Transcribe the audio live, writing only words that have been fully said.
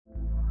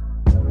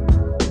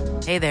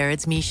Hey there,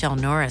 it's Michelle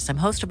Norris. I'm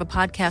host of a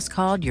podcast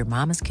called Your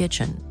Mama's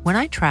Kitchen. When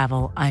I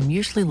travel, I'm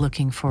usually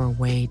looking for a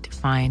way to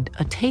find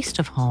a taste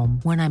of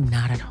home when I'm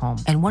not at home.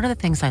 And one of the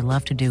things I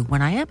love to do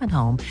when I am at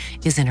home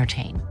is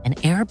entertain. And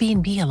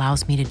Airbnb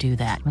allows me to do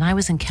that. When I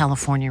was in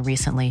California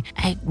recently,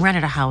 I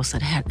rented a house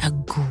that had a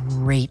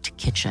great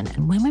kitchen.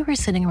 And when we were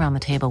sitting around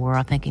the table, we were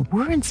all thinking,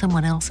 we're in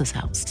someone else's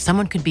house.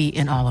 Someone could be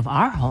in all of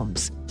our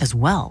homes as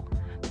well.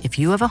 If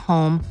you have a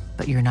home,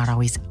 but you're not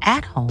always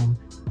at home,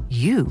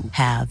 you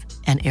have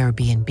an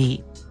Airbnb.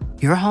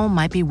 Your home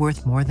might be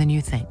worth more than you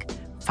think.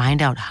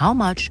 Find out how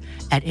much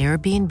at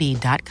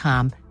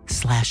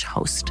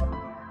airbnb.com/host.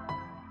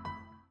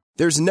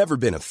 There's never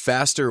been a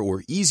faster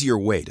or easier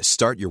way to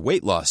start your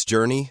weight loss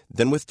journey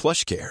than with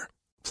PlushCare.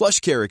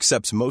 PlushCare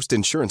accepts most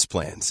insurance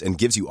plans and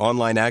gives you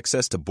online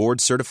access to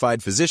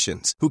board-certified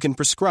physicians who can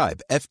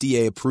prescribe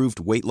FDA-approved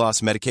weight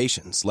loss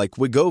medications like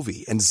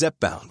Wegovy and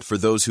Zepbound for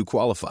those who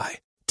qualify.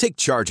 Take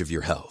charge of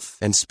your health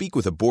and speak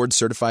with a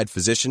board-certified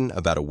physician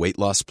about a weight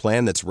loss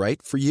plan that's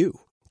right for you.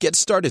 Get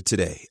started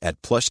today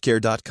at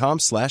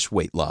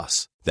plushcare.com/weight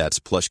loss. That's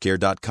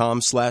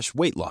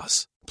plushcare.com/weight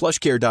loss.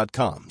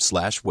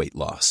 plushcare.com/weight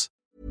loss.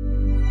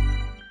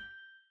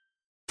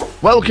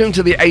 Welcome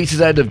to the A to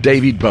Z of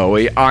David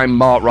Bowie. I'm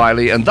Mark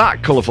Riley, and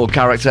that colourful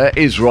character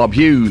is Rob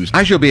Hughes.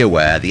 As you'll be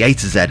aware, the A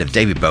to Z of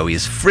David Bowie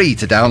is free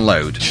to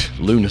download.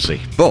 Lunacy.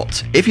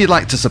 But if you'd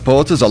like to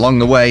support us along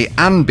the way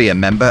and be a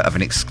member of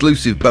an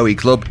exclusive Bowie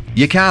club,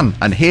 you can,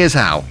 and here's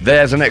how.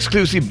 There's an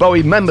exclusive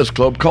Bowie members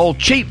club called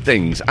Cheap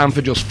Things, and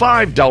for just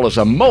 $5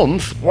 a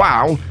month,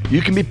 wow,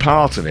 you can be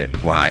part of it.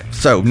 Right,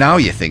 so now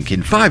you're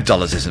thinking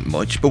 $5 isn't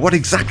much, but what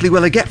exactly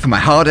will I get for my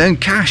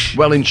hard-earned cash?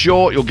 Well, in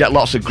short, you'll get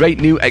lots of great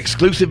new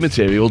exclusive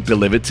material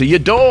delivered to your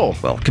door.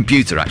 Well,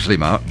 computer actually,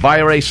 Mark.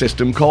 Via a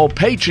system called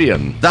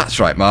Patreon. That's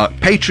right, Mark.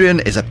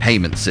 Patreon is a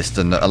payment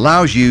system that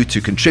allows you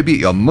to contribute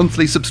your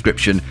monthly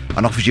subscription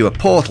and offers you a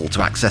portal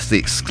to access the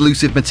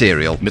exclusive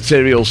material.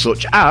 Material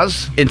such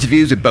as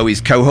interviews with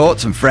Bowie's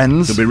cohorts and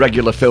friends. There'll be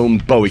regular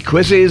filmed Bowie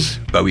quizzes,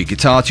 Bowie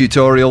guitar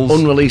tutorials,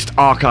 unreleased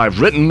archive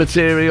written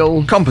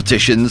material,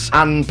 competitions,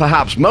 and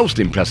perhaps most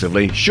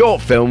impressively,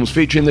 short films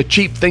featuring the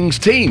Cheap Things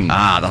team.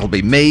 That'll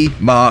be me,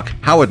 Mark,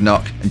 Howard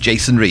Knock and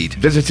Jason Reed,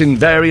 visiting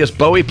various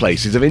Bowie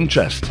places of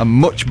interest. And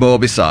much more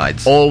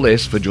besides. All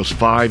this for just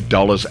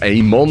 $5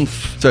 a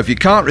month. So if you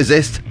can't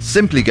resist,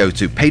 simply go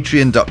to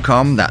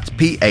patreon.com, that's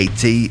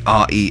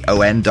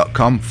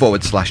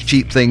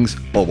patreon.com/cheapthings,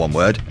 all one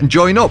word, and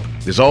join up.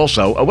 There's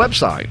also a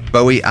website,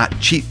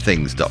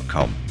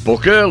 bowie@cheapthings.com.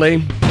 Book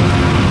early.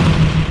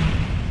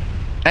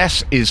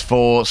 S is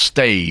for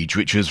Stage,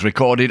 which was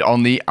recorded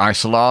on the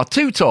Isolar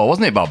 2 tour,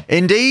 wasn't it, Bob?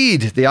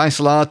 Indeed. The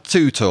Isolar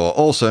 2 tour,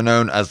 also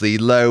known as the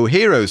Low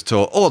Heroes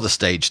tour or the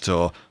Stage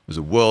tour, was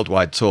a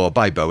worldwide tour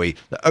by Bowie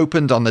that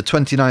opened on the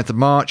 29th of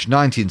March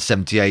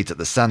 1978 at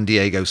the San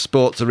Diego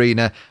Sports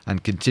Arena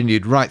and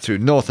continued right through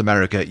North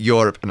America,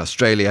 Europe and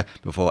Australia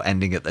before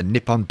ending at the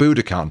Nippon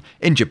Budokan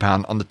in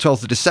Japan on the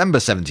 12th of December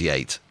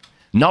 78.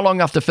 Not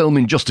long after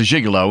filming Just a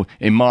Gigolo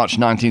in March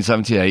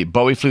 1978,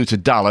 Bowie flew to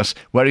Dallas,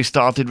 where he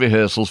started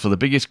rehearsals for the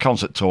biggest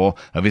concert tour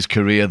of his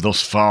career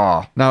thus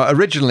far. Now,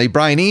 originally,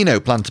 Brian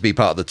Eno planned to be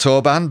part of the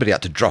tour band, but he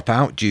had to drop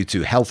out due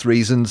to health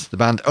reasons. The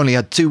band only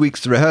had 2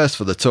 weeks to rehearse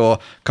for the tour.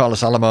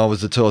 Carlos Alomar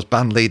was the tour's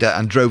band leader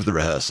and drove the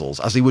rehearsals,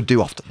 as he would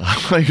do often.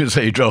 You could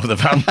say he drove the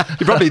van.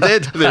 He probably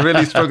did. They were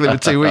really struggling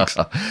with 2 weeks.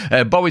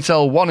 Bowie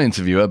told one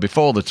interviewer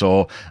before the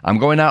tour, "I'm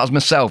going out as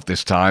myself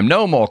this time.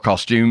 No more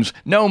costumes,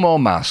 no more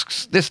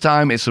masks. This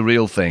time it's a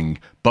real thing.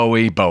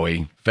 Bowie,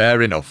 Bowie."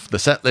 Fair enough. The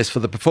set list for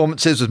the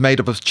performances was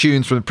made up of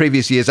tunes from the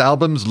previous year's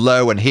albums,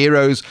 Low and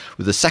Heroes,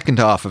 with the second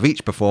half of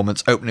each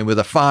performance opening with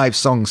a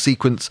 5-song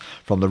sequence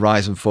from the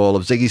rise and fall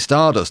of Ziggy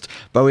Stardust.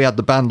 Bowie had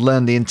the band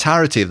learn the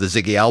entirety of the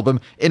Ziggy album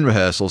in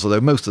rehearsals,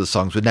 although most of the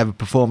songs were never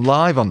performed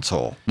live on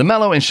tour. The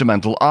mellow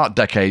instrumental Art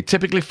Decade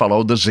typically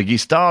followed the Ziggy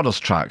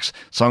Stardust tracks.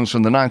 Songs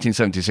from the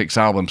 1976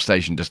 album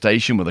Station to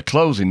Station were the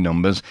closing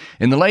numbers.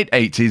 In the late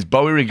 80s,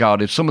 Bowie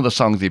regarded some of the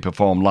songs he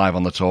performed live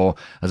on the tour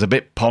as a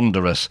bit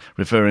ponderous,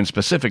 referring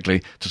specifically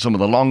to some of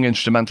the long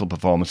instrumental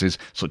performances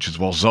such as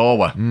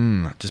Warszawa.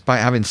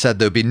 Despite having said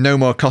there would be no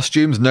more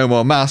costumes, no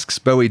more masks,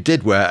 Bowie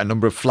did wear a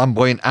number of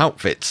flamboyant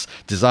outfits.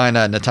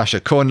 Designer Natasha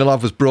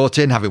Kornilov was brought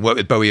in, having worked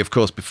with Bowie, of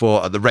course,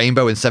 before at the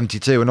Rainbow in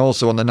 72 and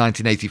also on the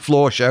 1980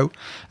 Floor show,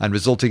 and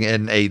resulting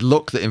in a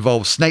look that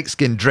involved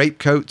snakeskin drape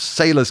coats,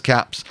 sailors'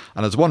 caps,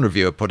 and as one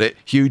reviewer put it,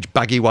 huge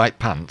baggy white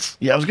pants.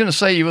 Yeah, I was going to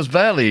say he was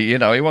barely, he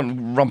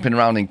wasn't romping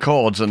around in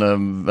cords and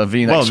a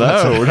V-neck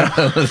sweater. No.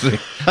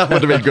 That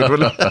would have been good,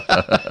 wouldn't it?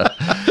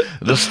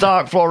 The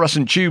stark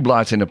fluorescent tube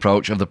lighting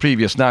approach of the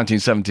previous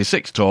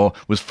 1976 tour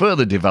was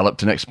further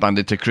developed and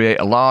expanded to create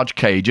a large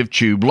cage of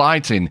tube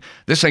lighting.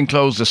 This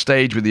enclosed the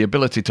stage with the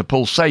ability to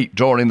pulsate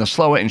during the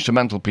slower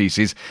instrumental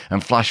pieces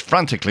and flash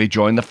frantically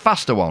during the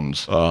faster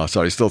ones. Oh,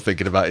 sorry, still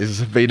thinking about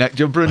his V-neck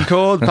jumper and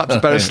cord. Perhaps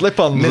a pair of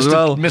slip-ons as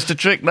well. Mr.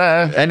 Trick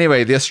there.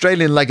 Anyway, the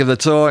Australian leg of the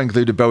tour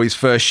included Bowie's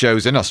first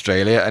shows in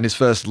Australia and his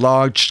first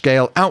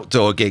large-scale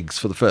outdoor gigs.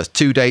 For the first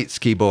 2 dates,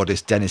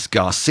 keyboardist Dennis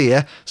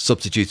Garcia,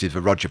 substituted for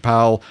Roger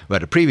Powell, who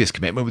had a previous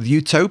commitment with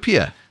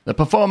Utopia. The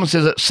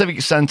performances at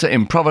Civic Centre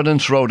in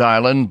Providence, Rhode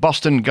Island,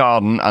 Boston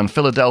Garden and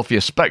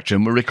Philadelphia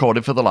Spectrum were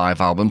recorded for the live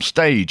album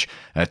stage.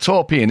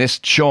 Tour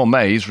pianist Shawn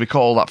Mays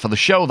recalled that for the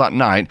show that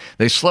night,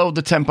 they slowed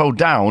the tempo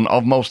down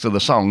of most of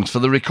the songs for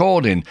the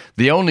recording,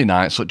 the only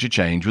night such a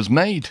change was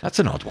made. That's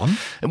an odd one.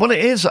 Well,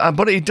 it is,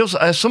 but it does.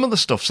 Some of the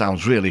stuff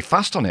sounds really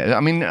fast on it. I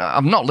mean,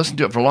 I've not listened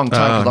to it for a long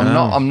time because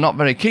I'm not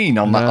very keen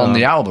on that on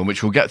the album,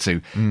 which we'll get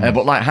to.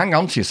 But like, Hang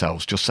On to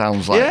Yourselves just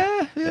sounds like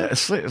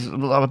it's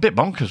a bit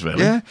bonkers,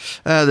 really.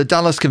 Yeah. The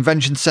Dallas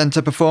Convention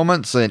Center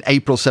performance in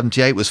April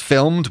 78 was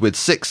filmed with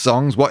 6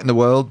 songs: What in the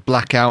World,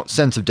 Blackout,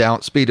 Sense of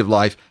Doubt, Speed of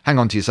Life, Hang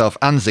On to Yourself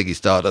and Ziggy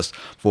Stardust,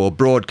 for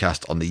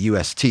broadcast on the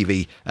US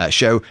TV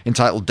show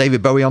entitled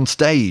David Bowie on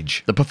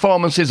Stage. The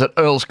performances at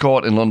Earl's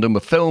Court in London were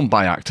filmed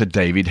by actor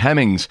David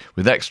Hemmings,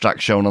 with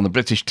extracts shown on the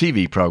British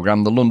TV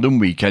programme The London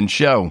Weekend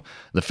Show.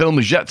 The film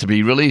is yet to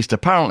be released,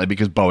 apparently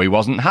because Bowie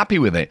wasn't happy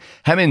with it.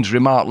 Hemmings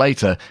remarked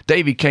later,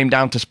 "David came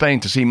down to Spain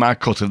to see my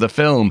cut of the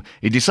film.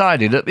 He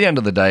decided at the end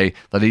of the day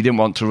that he didn't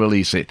want to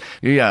release it."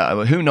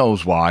 Yeah, who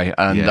knows why?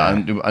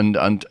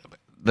 And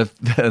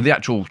the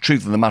actual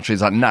truth of the matter is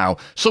that now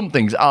some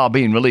things are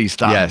being released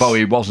that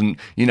Bowie wasn't,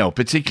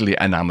 particularly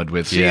enamoured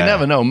with. So you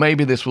never know.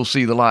 Maybe this will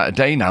see the light of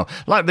day now.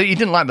 He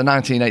didn't like the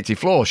 1980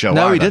 Floor show.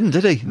 No, either. he didn't,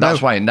 did he?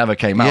 That's why it never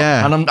came out.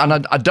 Yeah.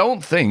 And I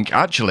don't think,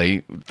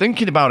 actually,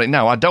 thinking about it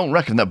now, I don't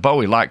reckon that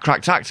Bowie liked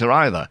Cracked Actor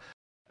either.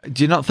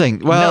 Do you not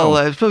think? Well, No.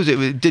 I suppose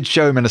it did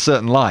show him in a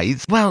certain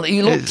light. Well,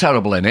 he looked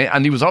terrible in it,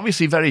 and he was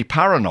obviously very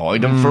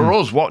paranoid. And for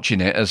us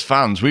watching it as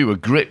fans, we were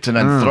gripped and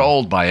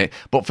enthralled by it.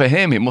 But for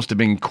him, it must have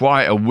been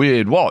quite a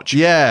weird watch.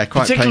 Yeah,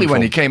 quite particularly painful.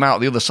 when he came out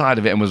the other side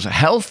of it and was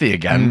healthy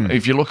again.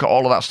 If you look at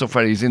all of that stuff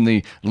where he's in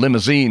the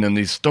limousine and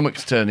his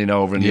stomach's turning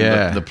over and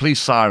the police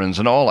sirens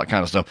and all that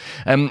kind of stuff.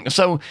 And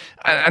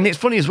it's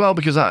funny as well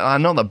because I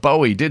know that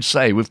Bowie did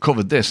say, we've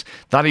covered this,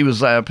 that he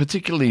was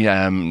particularly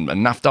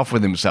naffed off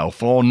with himself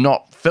for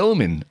not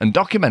filming and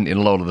documenting a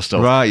load of the stuff.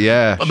 Right,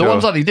 yeah. But the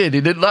ones that he did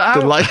let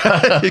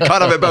out. You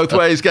can't have it both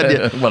ways, can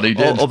you? Well, he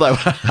did. Although,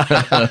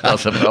 I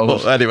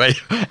suppose. Well, anyway,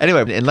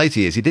 in later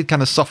years, he did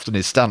kind of soften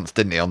his stance,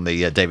 didn't he, on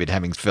the David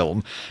Hemmings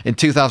film? In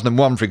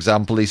 2001, for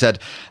example, he said,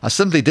 "I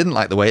simply didn't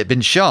like the way it had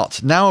been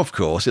shot. Now, of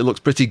course, it looks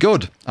pretty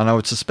good, and I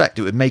would suspect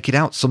it would make it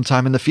out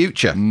sometime in the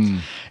future."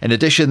 In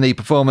addition, the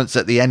performance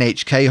at the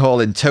NHK Hall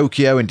in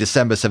Tokyo in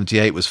December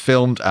 78 was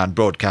filmed and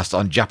broadcast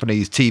on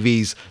Japanese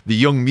TV's The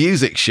Young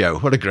Music Show.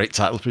 What a great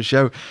title for a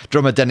show.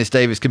 Drummer Dennis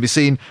Davis can be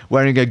seen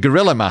wearing a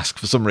gorilla mask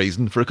for some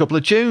reason for a couple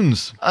of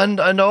tunes. And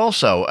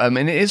also, I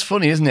mean, it is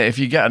funny, isn't it? If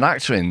you get an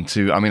actor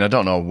into, I mean, I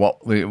don't know what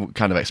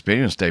kind of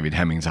experience David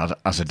Hemmings had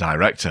as a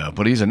director,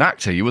 but he's an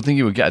actor. You would think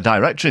he would get a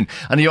director in.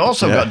 And he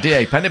also got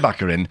D.A.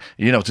 Pennebaker in,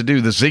 to do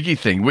the Ziggy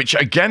thing, which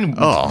again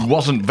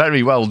wasn't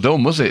very well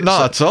done, was it?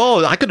 Not at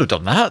all. I could have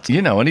done that.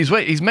 And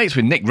he's mates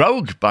with Nick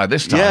Rogue by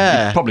this time.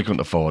 Yeah. He probably couldn't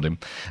afford him.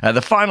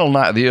 The final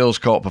night of the Earl's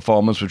Court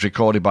performance was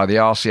recorded by the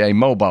RCA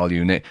Mobile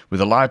Unit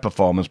with a live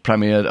performance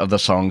premiered of the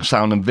song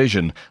Sound and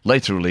Vision,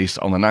 later released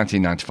on the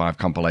 1995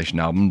 compilation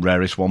album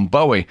Rarest One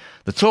Bowie.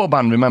 The tour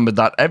band remembered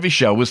that every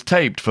show was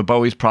taped for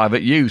Bowie's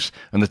private use,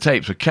 and the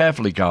tapes were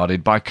carefully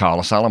guarded by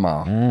Carlos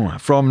Alomar.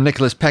 From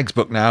Nicholas Pegg's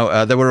book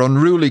now, there were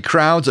unruly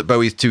crowds at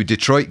Bowie's 2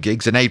 Detroit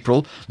gigs in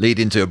April,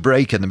 leading to a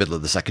break in the middle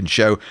of the second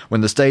show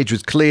when the stage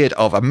was cleared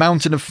of a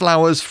mountain of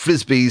flowers,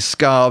 frisbees,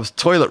 scarves,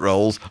 toilet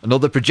rolls and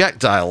other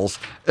projectiles.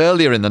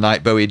 Earlier in the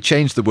night, Bowie had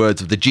changed the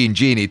words of the Gene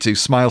Genie to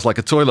 "Smiles Like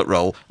a Toilet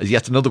Roll" as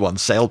yet another one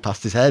sailed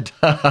past his head.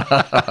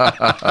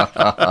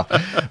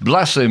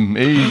 Bless him.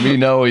 We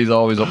know he's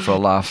always up for a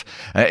laugh.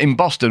 In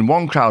Boston,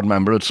 one crowd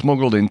member had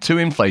smuggled in 2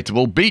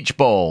 inflatable beach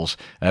balls,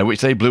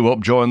 which they blew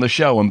up during the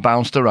show and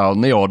bounced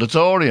around the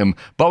auditorium.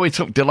 Bowie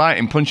took delight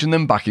in punching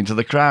them back into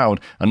the crowd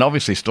and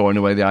obviously storing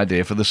away the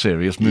idea for the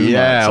serious Moonlight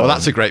Yeah, song. well,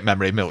 that's a great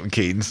memory of Milton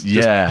Keynes.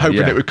 Yeah,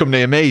 hoping it would come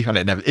near me, and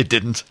it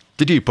didn't.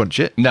 Did you punch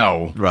it?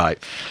 No. Right.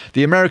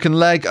 The American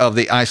leg of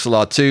the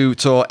Isolar 2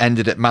 tour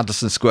ended at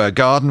Madison Square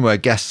Garden, where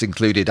guests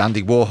included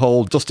Andy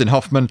Warhol, Dustin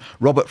Hoffman,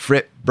 Robert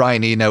Fripp,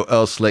 Brian Eno,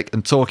 Earl Slick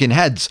and Talking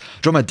Heads.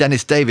 Drummer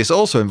Dennis Davis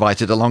also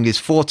invited along his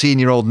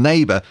 14-year-old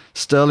neighbour,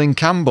 Sterling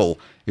Campbell,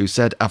 who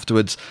said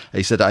afterwards,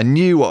 he said, "I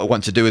knew what I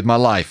wanted to do with my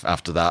life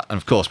after that." And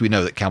of course, we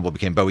know that Campbell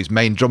became Bowie's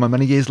main drummer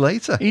many years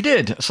later. He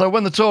did. So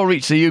when the tour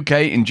reached the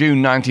UK in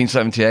June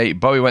 1978,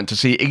 Bowie went to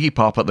see Iggy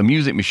Pop at the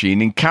Music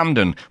Machine in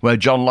Camden, where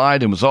John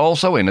Lydon was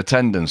also in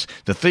attendance.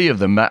 The 3 of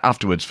them met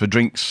afterwards for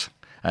drinks.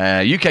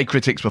 UK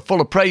critics were full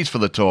of praise for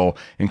the tour,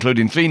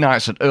 including 3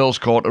 nights at Earl's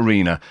Court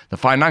Arena. The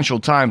Financial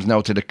Times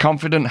noted a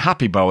confident,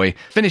 happy Bowie,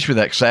 finished with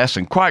excess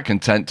and quite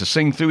content to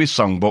sing through his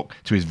songbook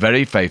to his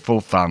very faithful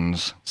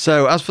fans.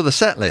 So, as for the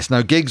set list,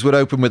 now gigs would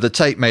open with a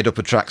tape made up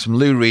of tracks from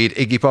Lou Reed,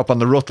 Iggy Pop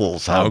and the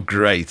Ruttles. How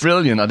great.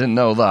 Brilliant, I didn't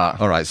know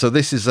that. All right, so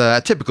this is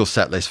a typical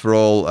set list for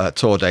all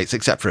tour dates,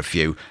 except for a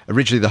few.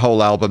 Originally, the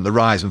whole album, The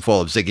Rise and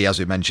Fall of Ziggy, as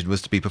we mentioned,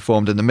 was to be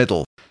performed in the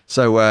middle.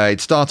 So, it'd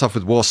start off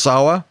with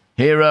Warsaw,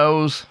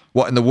 Heroes,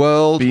 What in the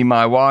World, Be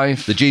My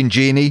Wife, The Gene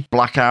Genie,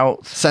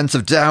 Blackout, Sense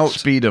of Doubt,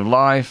 Speed of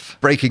Life,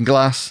 Breaking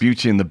Glass,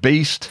 Beauty and the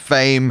Beast,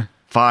 Fame,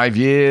 5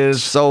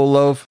 Years, Soul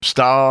Love,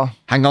 Star,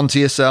 Hang On To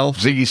Yourself,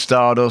 Ziggy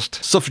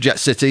Stardust, Suffragette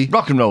City,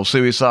 Rock and Roll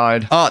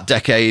Suicide, Art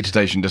Decade,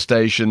 Station to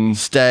Station,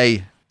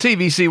 Stay,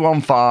 TVC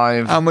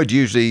 15. and would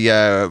usually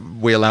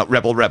wheel out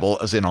Rebel Rebel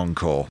as in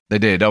encore. They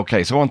did.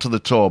 Okay, so on to the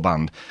tour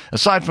band.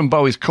 Aside from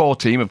Bowie's core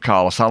team of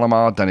Carlos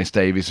Alomar, Dennis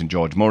Davis and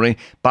George Murray,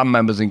 band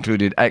members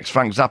included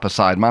ex-Frank Zappa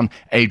sideman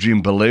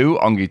Adrian Belew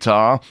on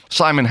guitar,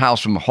 Simon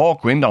House from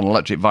Hawkwind on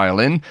electric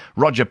violin,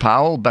 Roger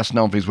Powell, best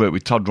known for his work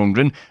with Todd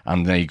Rundgren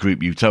and the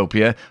group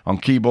Utopia, on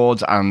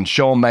keyboards, and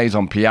Sean Mays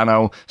on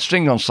piano,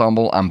 string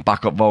ensemble and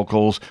backup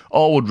vocals.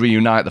 All would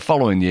reunite the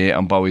following year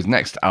on Bowie's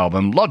next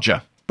album,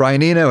 Lodger.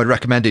 Brian Eno had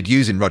recommended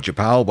using Roger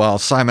Powell, while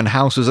Simon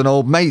House was an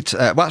old mate,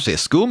 actually a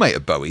schoolmate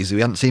of Bowie's who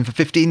he hadn't seen for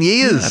 15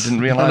 years. I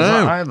didn't realise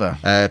that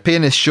either.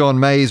 Pianist Sean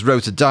Mays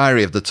wrote a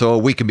diary of the tour,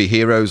 We Can Be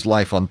Heroes,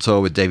 Life on Tour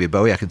with David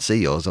Bowie. I can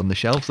see yours on the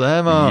shelf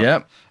there, Mark.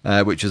 Yep.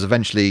 Which was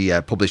eventually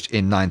published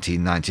in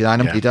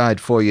 1999. Yeah. He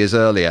died 4 years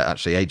earlier,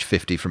 actually, age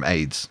 50 from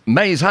AIDS.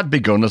 Mays had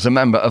begun as a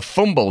member of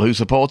Fumble, who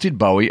supported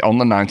Bowie on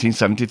the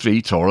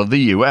 1973 tour of the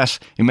US.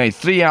 He made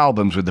 3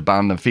 albums with the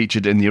band and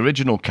featured in the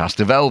original cast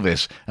of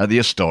Elvis at the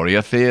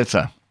Astoria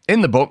Theatre.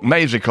 In the book,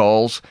 Mays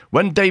recalls,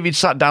 when David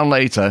sat down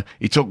later,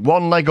 he took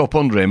one leg up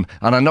under him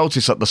and I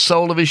noticed that the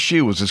sole of his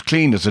shoe was as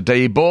clean as the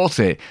day he bought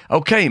it.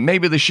 OK,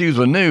 maybe the shoes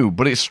were new,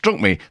 but it struck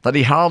me that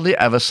he hardly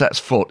ever sets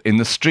foot in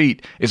the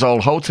street. It's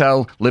all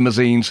hotel,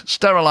 limousines,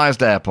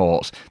 sterilised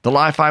airports, the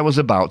life I was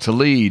about to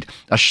lead.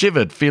 I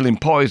shivered, feeling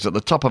poised at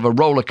the top of a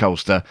roller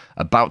coaster,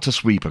 about to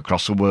sweep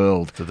across the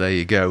world. So there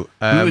you go.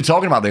 We were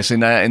talking about this in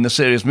the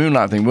Serious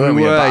Moonlight thing, weren't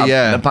we?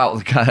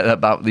 About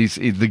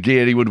the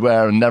gear he would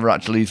wear and never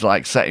actually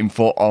like setting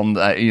foot on,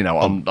 in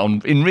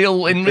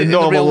the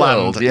normal real land,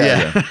 world.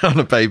 Yeah. on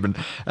a pavement.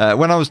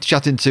 When I was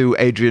chatting to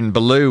Adrian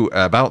Belew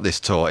about this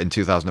tour in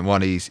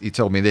 2001, he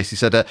told me this. He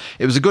said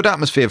it was a good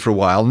atmosphere for a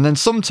while, and then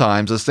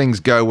sometimes, as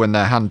things go when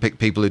they're hand-picked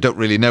people who don't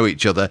really know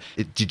each other,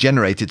 it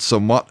degenerated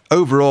somewhat.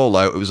 Overall,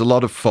 though, it was a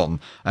lot of fun.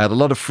 I had a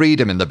lot of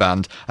freedom in the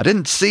band. I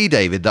didn't see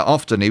David that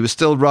often. He was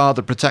still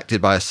rather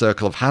protected by a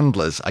circle of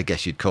handlers, I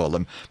guess you'd call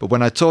them. But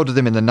when I toured with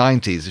him in the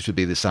 90s, this would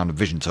be the Sound of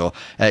Vision tour,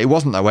 it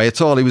wasn't that way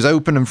at all. He was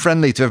open and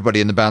friendly to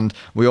everybody in the band.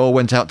 We all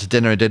went out to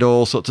dinner and did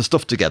all sorts of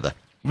stuff together.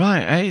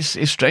 Right,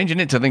 it's strange, isn't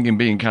it, to think him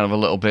being kind of a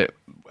little bit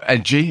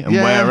edgy and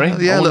wary.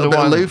 Yeah, a little bit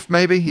aloof,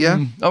 maybe,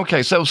 yeah.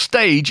 Okay, so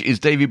Stage is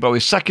David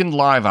Bowie's second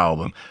live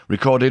album,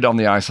 recorded on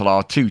the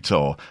ISLR 2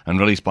 tour and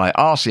released by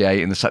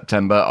RCA in the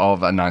September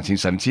of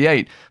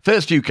 1978.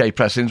 First UK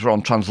pressings were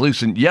on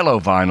translucent yellow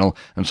vinyl,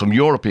 and some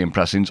European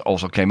pressings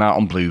also came out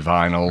on blue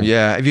vinyl.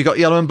 Yeah, have you got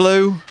yellow and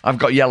blue? I've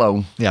got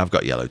yellow. Yeah, I've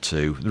got yellow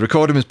too. The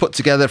recording was put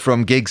together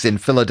from gigs in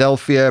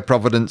Philadelphia,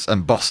 Providence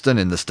and Boston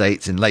in the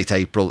States in late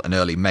April and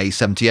early May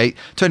 78.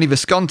 Tony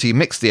Visconti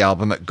mixed the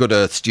album at Good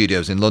Earth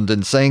Studios in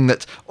London, saying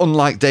that,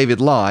 unlike David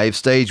Live,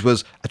 Stage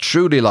was a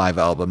truly live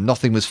album.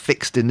 Nothing was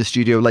fixed in the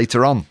studio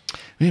later on.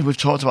 Yeah, we've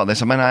talked about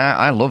this. I mean,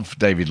 I love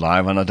David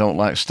Live and I don't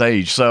like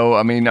Stage. So,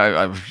 I mean,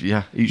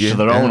 each to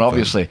their own,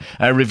 obviously.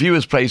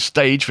 Reviewers praised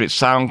Stage for its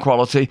sound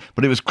quality,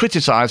 but it was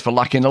criticised for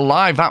lacking a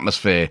live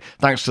atmosphere,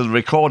 thanks to the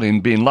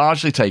recording being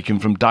largely taken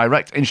from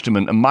direct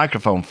instrument and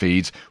microphone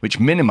feeds, which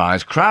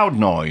minimise crowd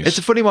noise. It's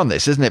a funny one,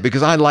 this, isn't it?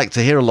 Because I like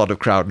to hear a lot of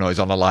crowd noise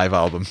on a live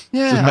album.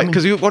 Yeah.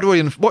 Because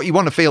what you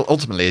want to feel,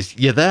 ultimately, is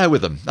you're there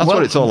with them. That's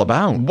what it's all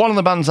about. One of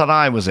the bands that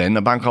I was in,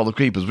 a band called The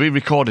Creepers, we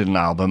recorded an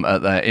album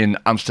in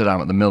Amsterdam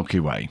at the Milky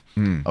Way.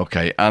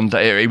 Okay, and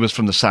it was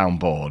from the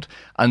soundboard.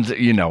 And,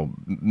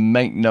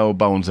 make no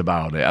bones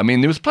about it. I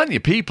mean, there was plenty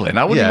of people in.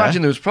 I would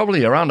imagine there was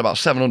probably around about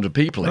 700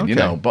 people in,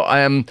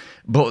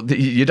 but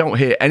you don't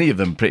hear any of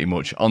them pretty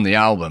much on the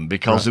album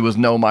because there was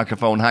no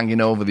microphone hanging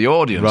over the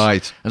audience.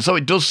 Right. And so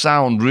it does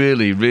sound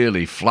really,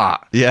 really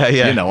flat. Yeah.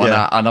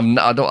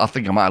 I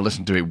think I might have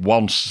listened to it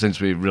once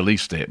since we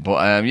released it.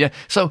 But,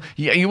 So,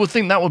 you would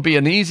think that would be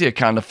an easier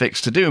kind of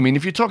fix to do. I mean,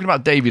 if you're talking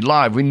about David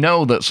Live, we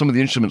know that some of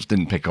the instruments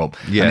didn't pick up.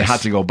 Yes. And they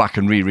had to go back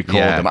and re-record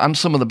them. And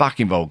some of the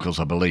backing vocals,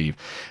 I believe.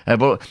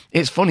 But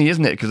it's funny,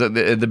 isn't it? Because at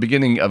the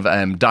beginning of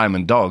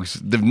Diamond Dogs,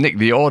 they've nicked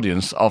the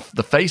audience off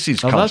the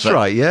Faces concert. That's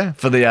right, yeah.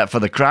 For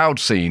the crowd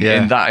scene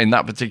in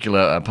that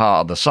particular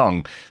part of the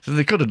song. So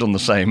they could have done the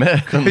same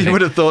here. You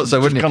would have thought so,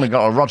 wouldn't you? Kind of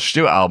got a Rod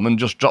Stewart album and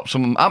just dropped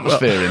some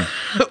atmosphere in.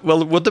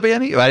 Well, would there be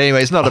any? Well,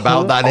 anyway, it's not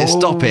about that.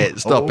 Stop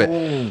it.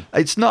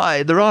 It's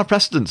not. There are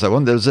precedents, though.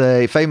 There's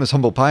a famous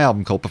Humble Pie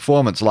album called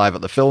Performance Live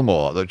at the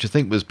Fillmore, which I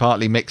think was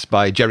partly mixed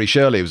by Jerry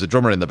Shirley, who was a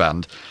drummer in the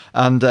band.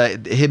 And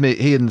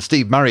he and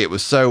Steve Marriott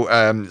was so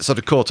sort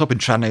of caught up in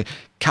trying to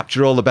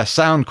capture all the best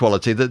sound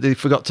quality that they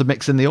forgot to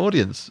mix in the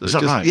audience. Is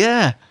that right?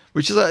 Yeah.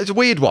 Which is it's a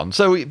weird one.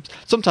 So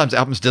sometimes it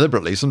happens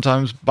deliberately,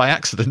 sometimes by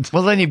accident.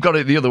 Well, then you've got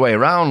it the other way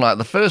around. Like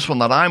the first one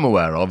that I'm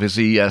aware of is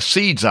the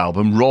Seeds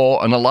album, Raw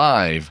and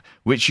Alive,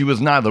 which she was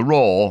neither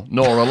raw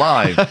nor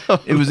alive.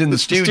 It was in the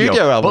studio.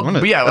 Studio album,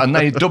 wasn't it? Yeah, and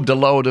they dubbed a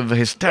load of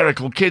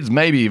hysterical kids,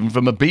 maybe even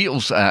from a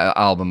Beatles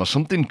album or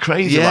something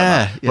crazy like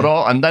that.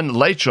 Yeah. And then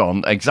later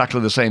on,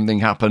 exactly the same thing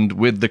happened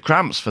with the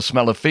Cramps for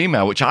Smell of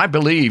Female, which I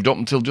believed up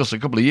until just a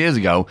couple of years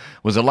ago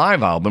was a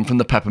live album from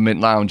the Peppermint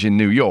Lounge in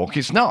New York.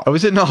 It's not. Oh,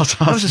 is it not?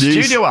 It was a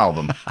studio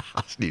album.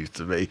 That's news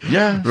to me.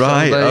 Yeah.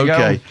 Right, so there you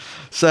okay. go.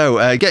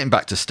 So, getting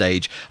back to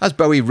Stage, as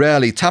Bowie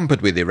rarely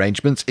tampered with the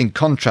arrangements, in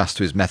contrast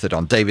to his method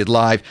on David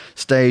Live,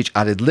 Stage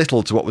added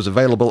little to what was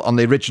available on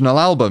the original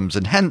albums,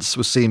 and hence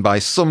was seen by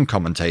some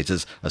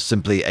commentators as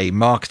simply a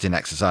marketing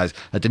exercise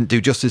that didn't do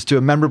justice to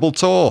a memorable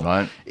tour.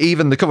 Right.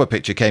 Even the cover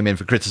picture came in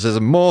for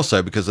criticism, more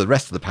so because the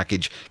rest of the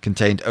package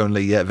contained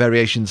only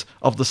variations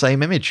of the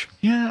same image.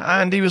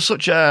 Yeah, and he was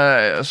such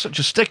a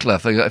stickler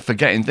for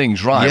getting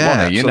things right,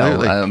 wasn't he?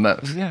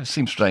 Absolutely. It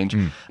seems strange.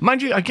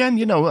 Mind you, again,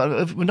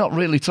 we're not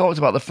really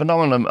talked about the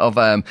phenomenon of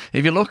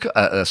if you look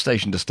at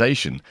Station to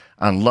Station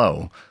and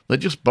Low, they're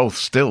just both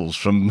stills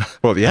from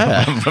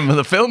from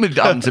the film it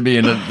happened to be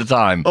in at the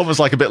time. Almost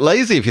like a bit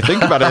lazy if you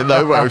think about it,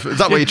 though. Is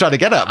that what you're trying to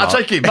get at, Mark?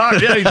 I take it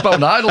back. Yeah, he's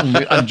bone idle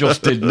and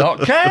just did not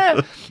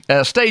care.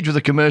 Stage with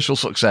a commercial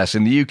success.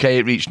 In the UK,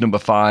 it reached number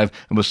 5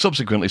 and was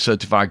subsequently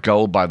certified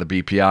gold by the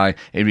BPI.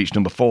 It reached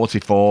number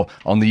 44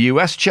 on the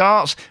US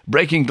charts.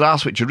 Breaking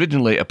Glass, which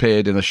originally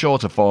appeared in a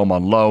shorter form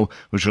on Low,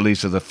 was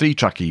released as a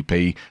 3-track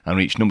EP and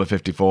reached number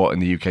 54 in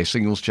the UK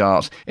singles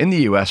charts. In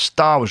the US,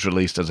 Star was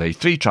released as a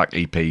 3-track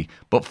EP,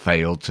 but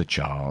failed to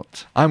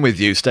chart. I'm with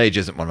you. Stage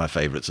isn't one of my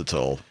favourites at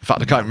all. In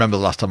fact, I can't remember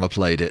the last time I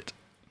played it.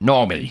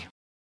 Nor me.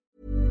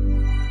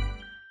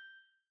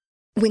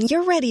 When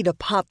you're ready to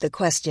pop the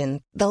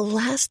question, the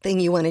last thing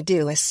you want to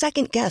do is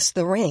second-guess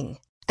the ring.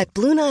 At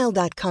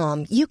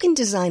BlueNile.com, you can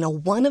design a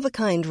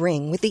one-of-a-kind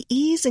ring with the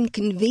ease and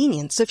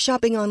convenience of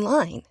shopping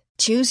online.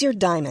 Choose your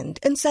diamond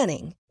and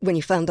setting. When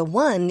you find the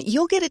one,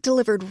 you'll get it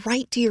delivered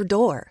right to your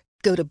door.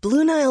 Go to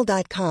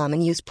BlueNile.com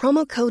and use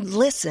promo code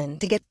LISTEN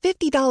to get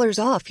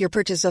 $50 off your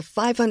purchase of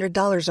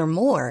 $500 or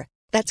more.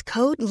 That's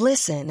code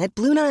LISTEN at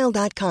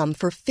BlueNile.com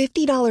for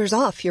 $50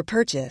 off your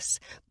purchase.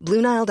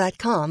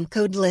 BlueNile.com,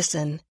 code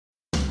LISTEN.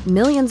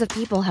 Millions of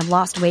people have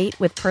lost weight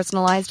with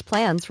personalized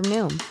plans from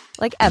Noom.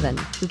 Like Evan,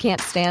 who can't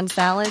stand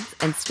salads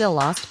and still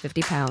lost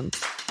 50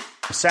 pounds.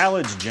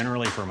 Salads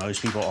generally for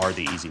most people are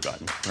the easy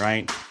button,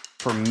 right?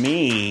 For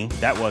me,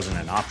 that wasn't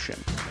an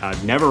option. I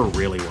never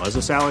really was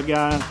a salad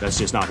guy. That's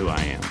just not who I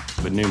am.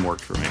 But Noom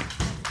worked for me.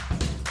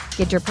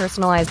 Get your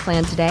personalized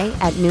plan today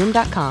at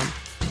Noom.com.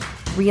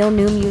 Real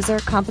Noom user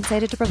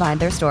compensated to provide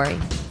their story.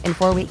 In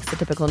 4 weeks, the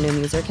typical Noom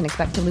user can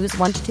expect to lose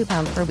 1 to 2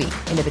 pounds per week.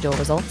 Individual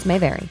results may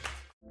vary.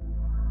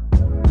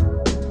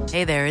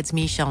 Hey there, it's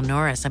Michelle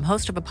Norris. I'm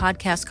host of a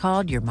podcast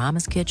called Your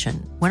Mama's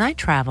Kitchen. When I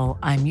travel,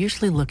 I'm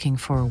usually looking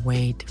for a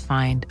way to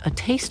find a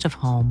taste of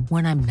home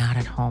when I'm not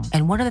at home.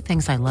 And one of the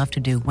things I love to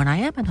do when I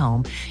am at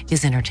home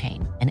is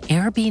entertain. And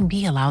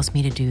Airbnb allows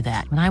me to do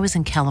that. When I was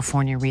in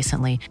California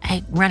recently,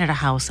 I rented a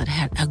house that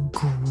had a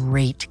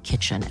great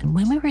kitchen. And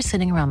when we were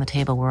sitting around the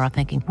table, we were all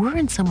thinking, we're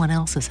in someone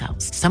else's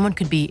house. Someone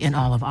could be in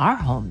all of our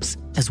homes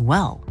as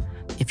well.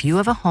 If you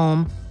have a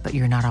home, but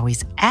you're not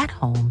always at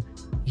home,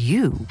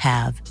 you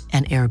have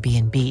an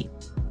Airbnb.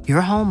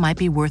 Your home might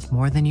be worth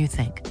more than you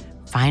think.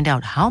 Find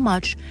out how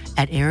much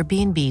at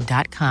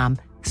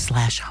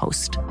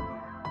airbnb.com/host.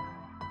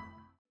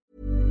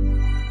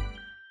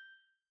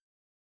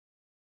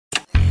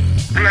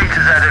 The A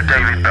to Z of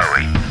David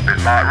Bowie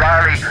with Mark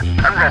Riley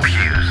and Rob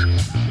Hughes.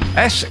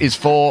 S is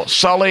for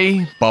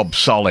Solly, Bob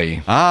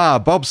Solly. Ah,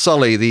 Bob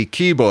Solly, the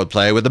keyboard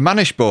player with the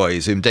Manish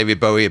Boys, whom David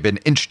Bowie had been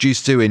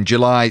introduced to in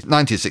July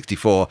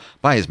 1964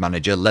 by his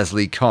manager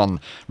Leslie Conn.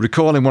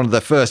 Recalling one of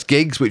their first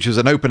gigs, which was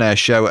an open-air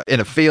show in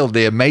a field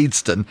near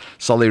Maidstone,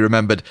 Solly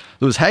remembered,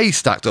 there was hay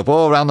stacked up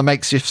all around the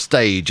makeshift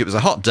stage. It was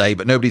a hot day,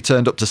 but nobody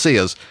turned up to see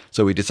us,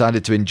 so we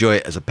decided to enjoy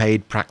it as a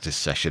paid practice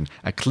session.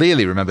 I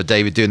clearly remember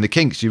David doing the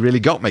Kinks. You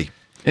really got me.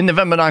 In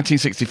November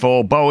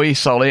 1964, Bowie,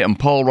 Solly and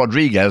Paul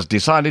Rodriguez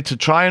decided to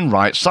try and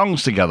write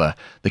songs together.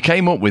 They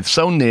came up with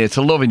So Near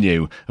to Loving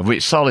You, of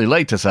which Solly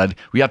later said,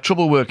 we had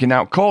trouble working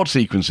out chord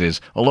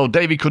sequences. Although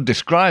Davey could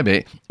describe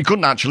it, he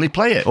couldn't actually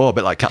play it. Oh, a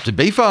bit like Captain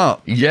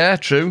Beefheart. Yeah,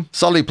 true.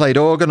 Solly played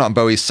organ on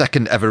Bowie's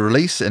second ever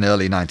release in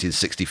early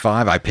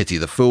 1965, I Pity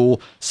the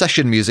Fool.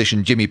 Session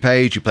musician Jimmy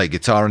Page, who played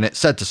guitar on it,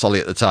 said to Solly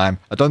at the time,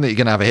 I don't think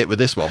you're going to have a hit with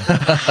this one.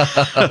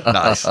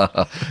 Nice.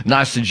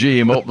 Nice to G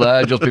him up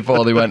there just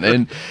before they went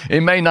in.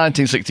 In May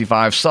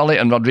 1965, Solly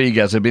and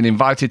Rodriguez had been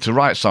invited to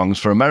write songs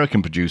for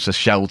American producer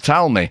Shel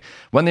Talmy.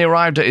 When they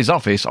arrived at his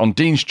office on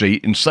Dean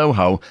Street in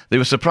Soho, they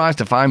were surprised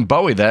to find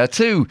Bowie there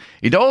too.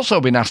 He'd also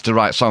been asked to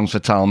write songs for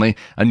Talmy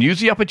and used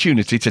the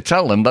opportunity to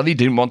tell them that he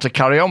didn't want to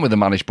carry on with the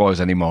Manish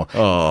Boys anymore.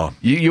 Oh,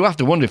 You have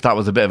to wonder if that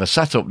was a bit of a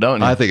setup, don't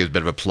you? I think it was a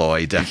bit of a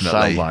ploy, definitely.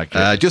 Sounds like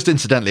it. Just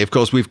incidentally, of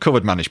course, we've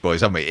covered Manish Boys,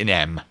 haven't we, in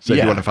M, so if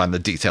Yeah. you want to find the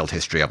detailed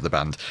history of the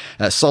band.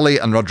 Solly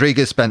and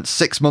Rodriguez spent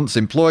 6 months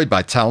employed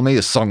by Talmy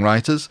as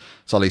songwriters.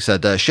 Solly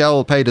said,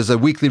 Shell paid us a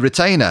weekly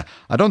retainer.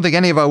 I don't think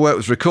any of our work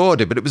was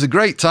recorded, but it was a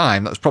great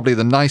time. That was probably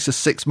the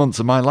nicest 6 months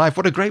of my life.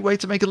 What a great way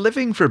to make a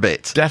living for a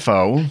bit.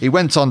 Defo. He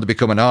went on to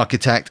become an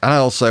architect and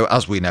also,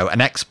 as we know,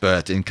 an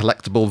expert in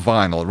collectible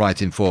vinyl,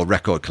 writing for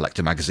Record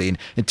Collector magazine.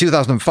 In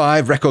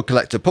 2005, Record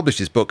Collector published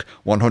his book,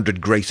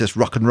 100 Greatest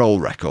Rock and Roll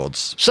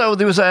Records. So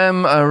there was a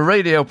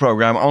radio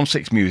programme on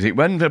Six Music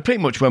pretty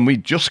much when we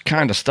just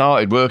kind of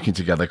started working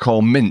together,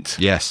 called Mint.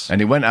 Yes.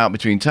 And it went out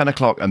between 10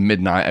 o'clock and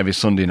midnight every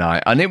Sunday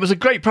night. And it was a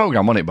great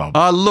programme, wasn't it, Bob?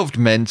 I loved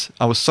Mint.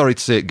 I was sorry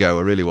to see it go.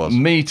 I really was.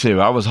 Me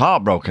too. I was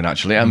heartbroken,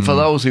 actually. And for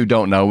those who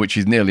don't know, which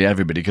is nearly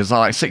everybody, because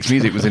like Six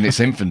Music was in its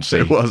infancy.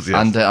 It was,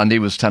 yes. And it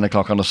was 10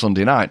 o'clock on a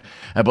Sunday night.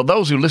 But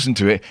those who listened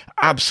to it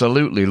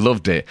absolutely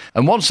loved it.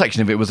 And one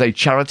section of it was a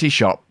charity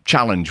shop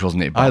challenge,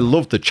 wasn't it, Bob? I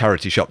loved the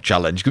charity shop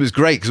challenge. It was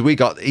great because we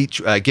got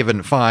each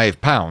given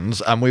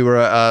 £5 and we were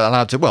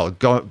allowed to,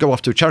 go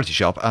off to a charity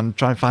shop and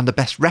try and find the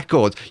best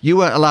records. You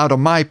weren't allowed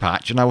on my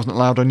patch and I wasn't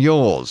allowed on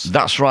yours.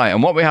 That's right.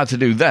 And what we had to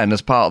do then,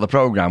 as part of the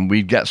programme,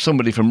 we'd get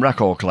somebody from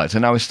Record Collector.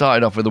 Now, we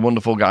started off with a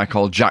wonderful guy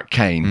called Jack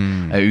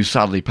Kane, who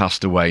sadly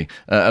passed away.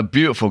 A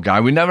beautiful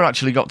guy. We never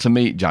actually got to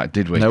meet Jack,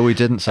 did we? No, we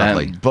didn't,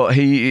 sadly. But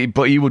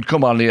he would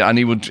come on and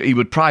he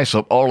would price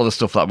up all of the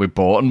stuff that we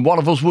bought, and one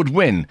of us would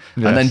win.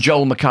 Yes. And then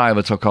Joel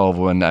McIver took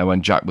over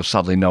when Jack was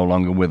sadly no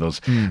longer with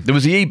us. There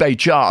was the eBay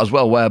chart as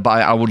well,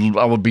 whereby I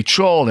would be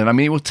trawling. I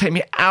mean, it would take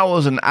me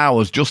hours and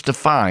hours just to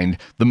find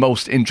the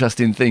most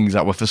interesting things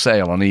that were for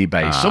sale on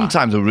eBay.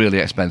 Sometimes they're really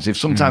expensive,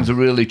 sometimes they're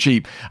really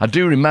cheap. I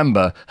do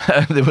remember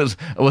there was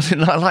it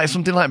like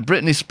something like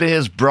Britney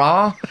Spears'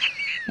 bra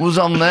was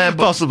on there.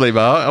 But, possibly,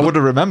 Mark. I would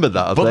have remembered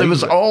that. But there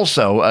was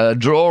also a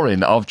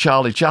drawing of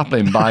Charlie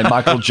Chaplin by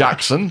Michael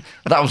Jackson.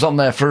 That was on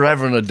there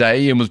forever and a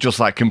day and was just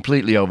like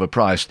completely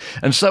overpriced.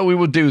 And so we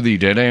would do the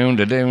da-doon,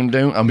 da-doon,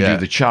 da-doon, and we'd do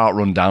the chart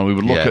rundown. We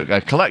would look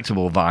at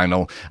collectible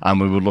vinyl and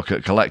we would look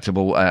at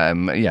collectible,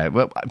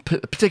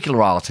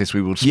 particular artists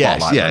we would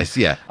spotlight. Yes.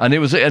 And it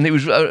was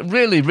a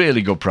really,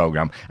 really good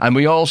programme. And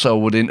we also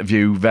would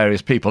interview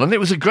various people. And it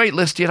was a great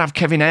list. You'd have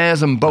Kevin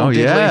Ayres and Bo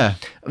Diddley,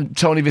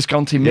 Tony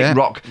Visconti, Mick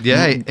Rock.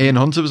 Yeah, Ian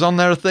Hunter was on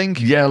there, I think.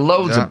 Yeah,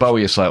 loads of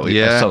Bowie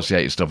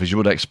associated stuff, as you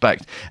would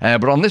expect.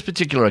 But on this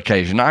particular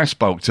occasion, I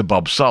spoke to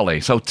Bob Solly.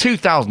 So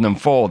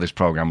 2004, this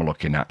programme we're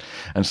looking at.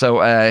 And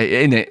so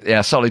in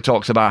it, Solly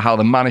talks about how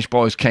the Manish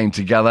Boys came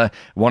together,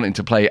 wanting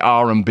to play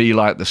R&B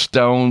like the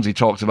Stones. He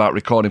talked about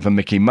recording for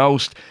Mickey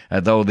Most,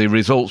 though the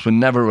results were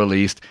never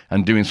released,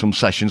 and doing some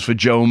sessions for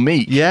Joe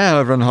Meek. Yeah,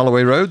 over on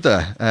Holloway Road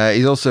there.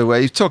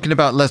 He's talking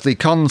about Leslie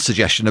Conn's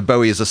suggestion of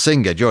Bowie as a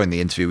singer during the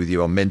interview with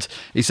you on Mint.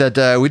 He said,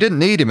 we didn't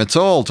need him at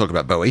all, talk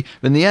about Bowie.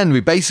 But in the end, we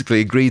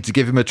basically agreed to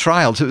give him a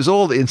trial. So it was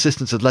all the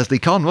insistence of Leslie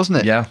Conn, wasn't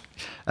it? Yeah.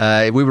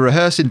 We were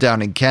rehearsing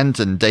down in Kent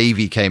and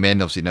Davey came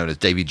in, obviously known as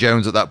Davy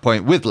Jones at that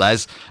point, with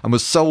Les and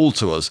was sold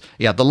to us.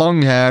 He had the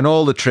long hair and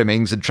all the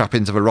trimmings and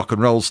trappings of a rock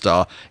and roll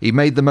star. He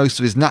made the most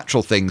of his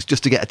natural things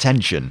just to get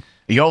attention.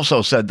 He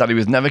also said that he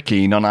was never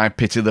keen on I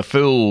Pity the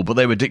Fool, but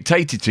they were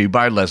dictated to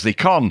by Leslie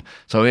Conn.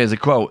 So here's a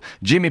quote.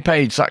 Jimmy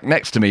Page sat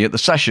next to me at the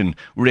session.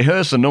 We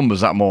rehearsed the numbers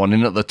that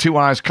morning at the Two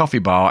Eyes Coffee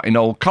Bar in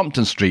Old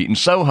Compton Street in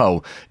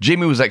Soho.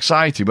 Jimmy was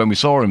excited when we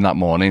saw him that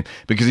morning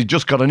because he'd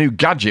just got a new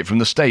gadget from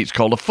the States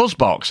called a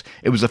Fuzzbox.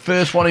 It was the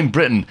first one in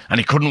Britain and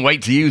he couldn't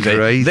wait to use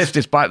it. This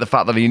despite the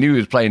fact that he knew he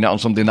was playing it on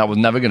something that was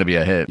never going to be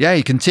a hit. Yeah,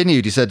 he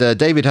continued. He said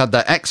David had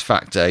that X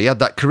factor. He had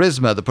that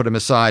charisma that put him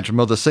aside from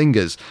other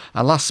singers.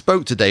 I last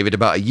spoke to David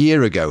about a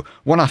year ago.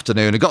 One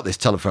afternoon, I got this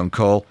telephone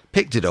call,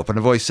 picked it up, and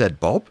a voice said,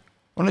 "Bob,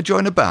 want to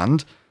join a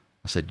band?"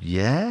 I said,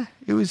 "Yeah,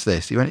 who is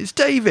this?" He went, "It's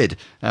David."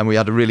 And we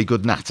had a really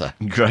good natter.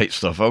 Great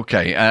stuff,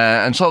 okay.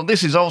 And so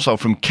this is also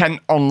from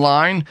Kent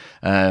Online,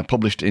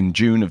 published in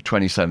June of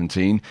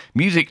 2017.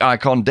 Music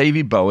icon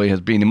David Bowie has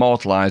been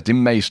immortalised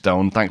in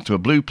Maidstone thanks to a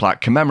blue plaque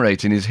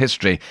commemorating his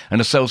history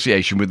and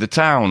association with the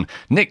town.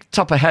 Nick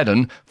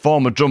Topperhead,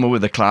 former drummer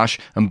with The Clash,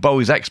 and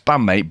Bowie's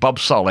ex-bandmate Bob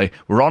Solly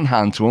were on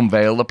hand to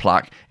unveil the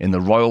plaque in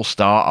the Royal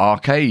Star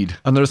Arcade.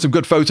 And there are some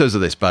good photos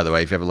of this, by the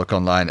way, if you ever look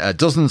online.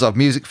 Dozens of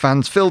music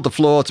fans filled the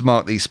floor to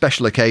mark the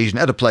special occasion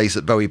at a place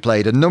that Bowie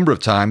played a number of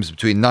times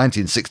between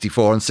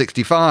 1964 and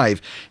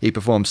 65. He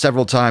performed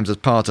several times as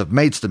part of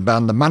Maidstone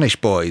band The Manish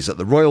Boys at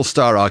the Royal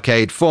Star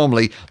Arcade,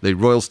 formerly the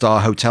Royal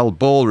Star Hotel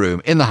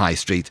Ballroom in the High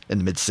Street in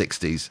the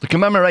mid-60s. The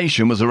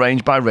commemoration was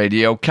arranged by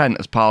Radio Kent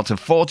as part of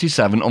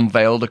 47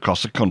 unveiled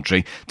across the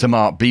country to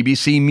mark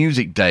BBC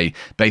Music Day,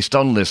 based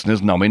on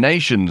listeners'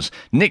 nominations.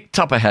 Nick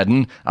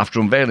Topperhead, after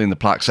unveiling the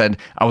plaque, said,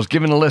 "I was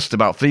given a list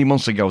about 3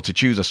 months ago to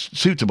choose a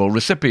suitable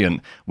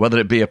recipient, whether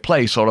it be a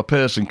place or a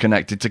person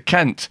connected to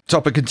Kent."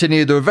 Topper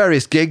continued. There were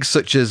various gigs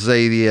such as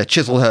the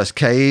Chislehurst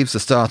Caves, the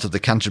start of the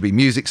Canterbury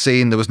music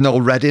scene. There was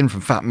Noel Redding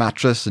from Fat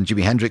Mattress and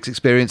Jimi Hendrix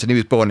Experience, and he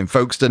was born in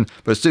Folkestone.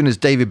 But as soon as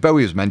David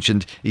Bowie was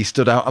mentioned, he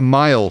stood out a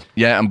mile.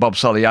 Yeah, and Bob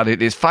Solly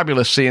added, "It's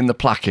fabulous seeing the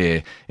plaque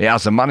here. It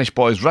has the Manish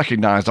Boys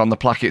recognised on the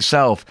plaque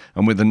itself,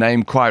 and with the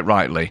name quite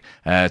rightly.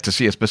 To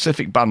see a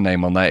specific band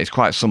name on there is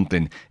quite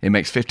something. It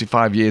makes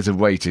 55 years of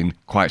waiting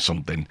quite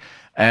something."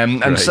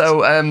 And Great.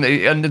 so,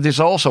 and there's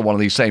also one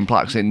of these same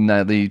plaques in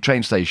the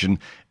train station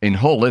in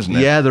Hull, isn't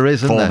it? Yeah, there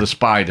is, isn't for there? the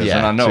spiders, Yeah,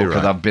 and I know too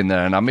because right. I've been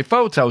there and had my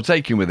photo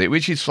taken with it,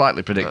 which is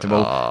slightly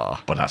predictable,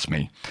 but that's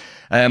me.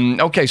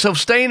 Okay, so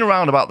staying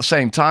around about the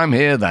same time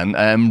here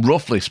then,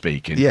 roughly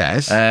speaking.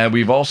 Yes.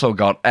 We've also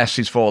got S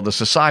is for the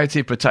Society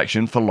of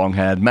Protection for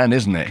Long-Haired Men,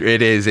 isn't it?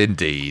 It is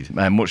indeed.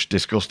 Much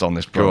discussed on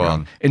this Go programme.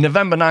 on. In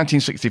November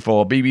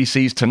 1964,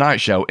 BBC's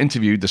Tonight Show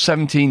interviewed the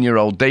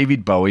 17-year-old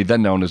David Bowie,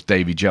 then known as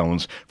Davy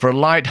Jones, for a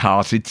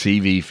light-hearted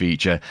TV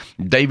feature.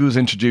 Davy was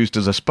introduced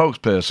as a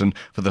spokesperson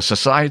for the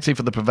Society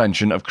for the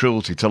Prevention of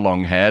Cruelty to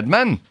Long-Haired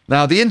Men.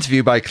 Now, the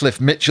interview by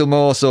Cliff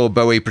Mitchellmore saw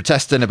Bowie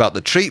protesting about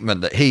the treatment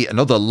that he and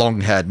other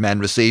long-haired men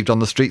received on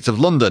the streets of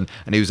London,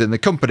 and he was in the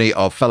company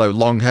of fellow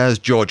long-hairs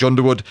George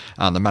Underwood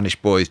and the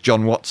Manish Boys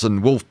John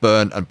Watson, Wolf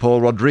Byrne and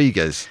Paul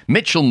Rodriguez.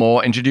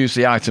 Mitchellmore introduced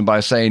the item by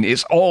saying,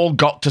 "It's all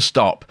got to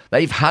stop.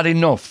 They've had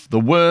enough. The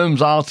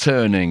worms are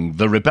turning.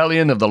 The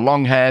rebellion of the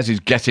long hairs is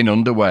getting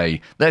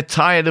underway. They're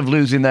tired of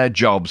losing their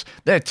jobs.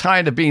 They're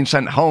tired of being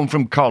sent home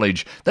from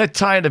college. They're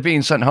tired of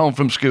being sent home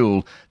from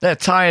school. They're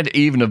tired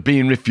even of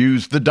being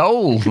refused the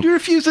dole." Did you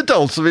refuse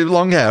adults with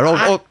long hair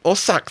or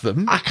sack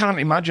them? I can't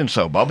imagine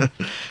so, Bob.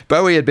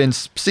 Bowie had been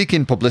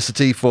seeking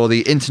publicity for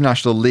the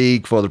International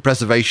League for the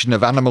Preservation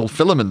of Animal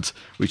Filament,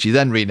 which he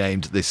then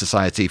renamed the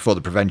Society for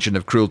the Prevention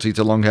of Cruelty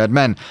to Long-Haired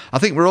Men. "I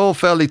think we're all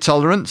fairly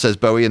tolerant," says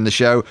Bowie in the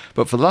show,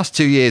 "but for the last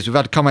 2 years we've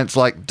had comments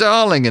like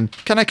 'darling' and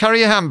 'can I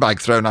carry a handbag'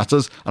 thrown at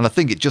us, and I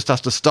think it just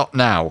has to stop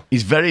now."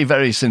 He's very,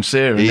 very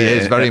sincere. He isn't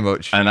is, very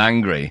much. And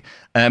angry.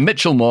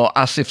 Mitchellmore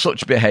asks if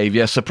such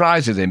behaviour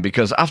surprises him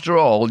because, after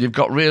all, you've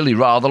got really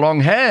rather long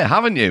hair,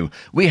 haven't you?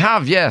 "We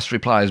have, yes,"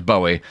 replies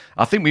Bowie.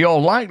 "I think we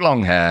all like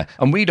long hair,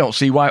 and we don't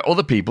see why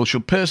other people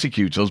should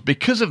persecute us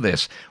because of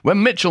this."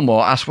 When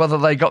Mitchellmore asks whether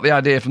they got the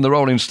idea from the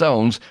Rolling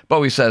Stones,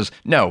 Bowie says,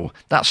 "No,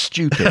 that's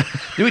stupid."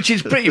 Which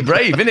is pretty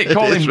brave, isn't it?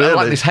 Call him really.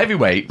 like this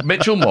heavyweight,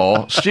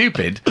 Mitchellmore,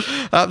 stupid.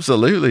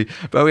 Absolutely.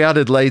 Bowie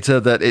added later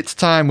that it's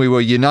time we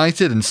were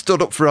united and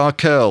stood up for our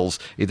curls.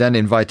 He then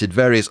invited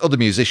various other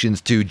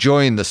musicians to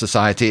join the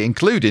society,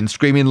 including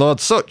Screaming Lord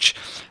Sutch.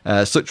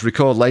 Sutch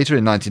recalled later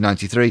in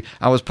 1993,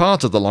 "I was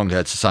part of the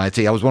Long-Haired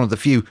Society. I was one of the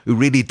few who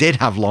really did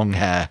have long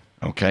hair."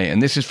 Okay,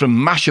 and this is from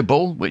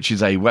Mashable, which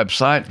is a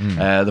website.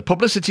 The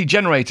publicity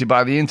generated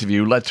by the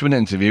interview led to an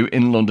interview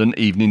in London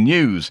Evening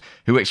News,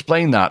 who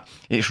explained that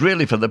it's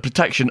really for the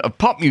protection of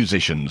pop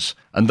musicians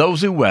and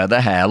those who wear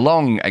their hair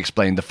long,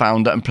 explained the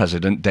founder and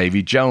president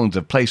Davy Jones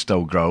of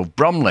Plaistow Grove,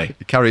 Bromley.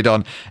 He carried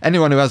on,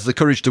 "Anyone who has the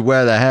courage to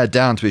wear their hair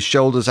down to his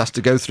shoulders has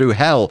to go through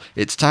hell.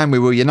 It's time we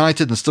were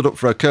united and stood up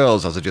for our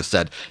curls, as I just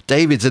said.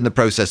 David's in the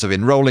process of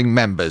enrolling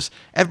members.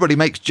 Everybody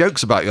makes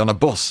jokes about you on a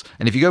bus,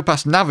 and if you go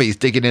past navvies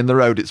digging in the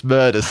road, it's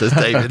murder," says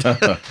David.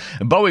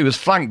 Bowie was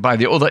flanked by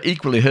the other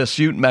equally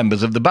hirsute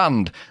members of the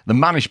band, the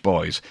Manish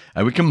Boys.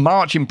 "We can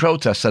march in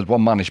protest," said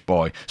one Manish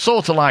boy.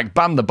 "Sort of like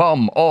Ban the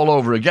Bomb all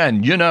over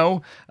again, you know."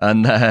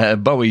 And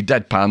Bowie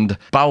deadpanned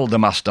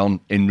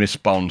Baldermaston in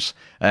response.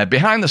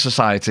 Behind the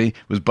society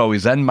was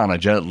Bowie's then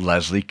manager,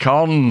 Leslie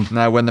Conn.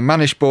 Now, when the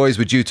Manish Boys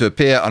were due to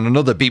appear on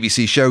another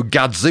BBC show,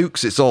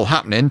 Gadzooks, It's All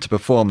Happening, to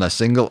perform their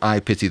single, I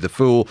Pity the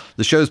Fool,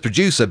 the show's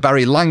producer,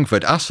 Barry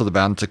Langford, asked for the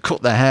band to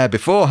cut their hair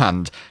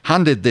beforehand,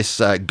 handed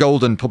this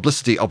golden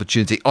publicity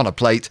opportunity on a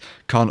plate.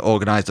 Conn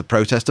organised a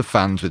protest of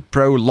fans with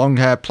pro-long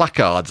hair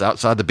placards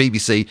outside the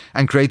BBC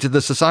and created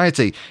the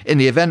society. In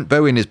the event,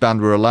 Bowie and his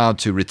band were allowed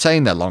to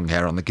retain their long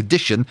hair on the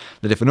condition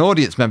that if an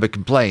audience member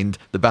complained,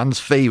 the band's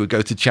fee would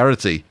go to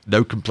charity.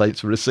 No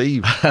complaints were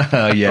received.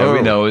 Yeah,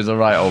 we know. It was a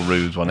right old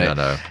ruse, wasn't it? I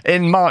know.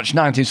 In March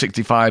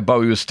 1965,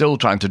 Bowie was still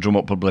trying to drum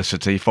up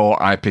publicity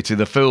for I Pity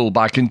the Fool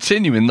by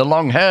continuing the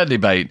long hair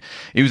debate.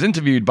 He was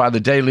interviewed by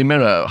the Daily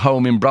Mirror at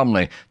home in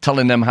Bromley,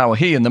 telling them how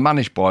he and the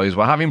Manish Boys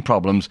were having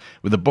problems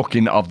with the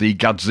booking of the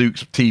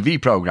Gadzooks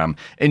TV programme.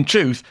 In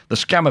truth, the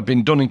scam had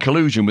been done in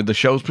collusion with the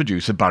show's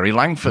producer, Barry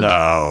Langford.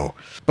 No.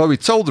 Bowie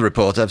told the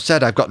reporter, "I've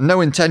said I've got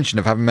no intention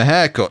of having my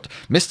hair cut.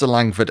 Mr.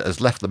 Langford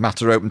has left the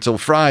matter open till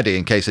Friday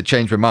in case I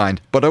change my mind,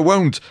 but I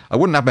won't. I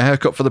wouldn't have my hair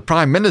cut for the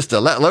Prime Minister,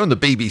 let alone the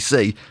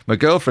BBC. My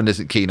girlfriend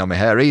isn't keen on my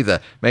hair either.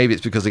 Maybe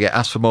it's because I get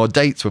asked for more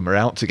dates when we're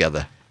out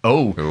together."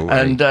 Oh,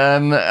 and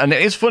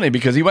it is funny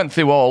because he went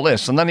through all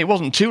this, and then it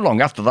wasn't too long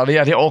after that he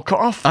had it all cut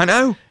off. I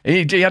know.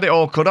 He had it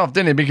all cut off,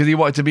 didn't he? Because he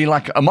wanted to be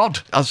like a mod.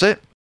 That's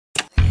it.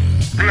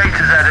 The A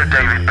to Z of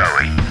David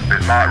Bowie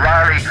with Mark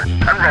Riley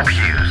and Rob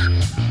Hughes.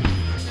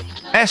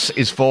 S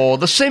is for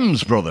the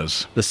Sims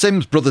Brothers. The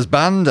Sims Brothers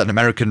Band, an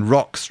American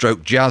rock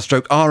stroke jazz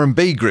stroke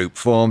R&B group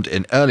formed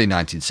in early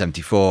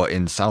 1974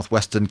 in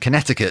southwestern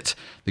Connecticut.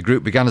 The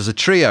group began as a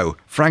trio.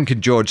 Frank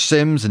and George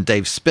Sims and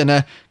Dave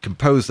Spinner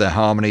composed their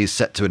harmonies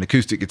set to an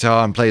acoustic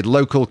guitar and played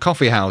local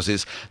coffee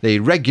houses. They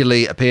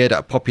regularly appeared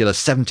at popular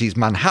 70s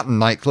Manhattan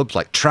nightclubs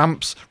like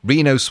Tramps,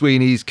 Reno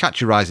Sweeney's,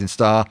 Catch a Rising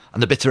Star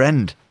and The Bitter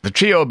End. The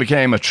trio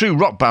became a true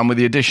rock band with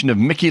the addition of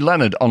Mickey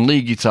Leonard on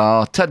lead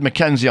guitar, Ted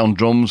McKenzie on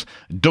drums,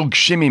 Doug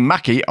Shimmy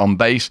Mackey on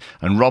bass,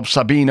 and Rob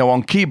Sabino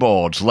on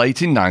keyboards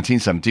late in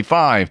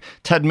 1975.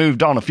 Ted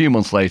moved on a few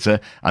months later,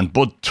 and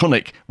Bud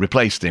Tunick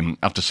replaced him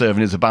after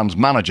serving as the band's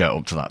manager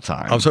up to that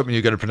time. I was hoping you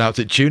were going to pronounce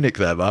it Tunic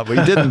there, Mark, but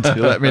you didn't.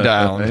 You let me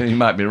down. You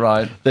might be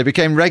right. They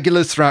became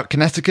regulars throughout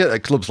Connecticut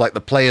at clubs like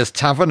the Players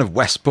Tavern of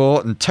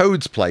Westport and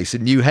Toad's Place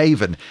in New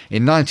Haven.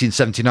 In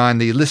 1979,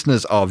 the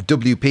listeners of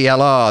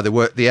WPLR,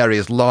 the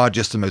area's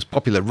largest and most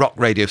popular rock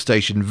radio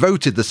station,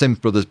 voted the Sims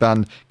Brothers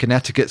Band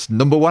Connecticut's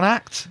 #1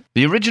 act.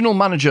 The original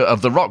manager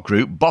of the rock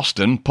group,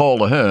 Boston,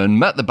 Paul Ahern,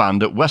 met the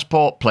band at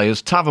Westport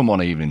Players Tavern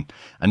one evening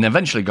and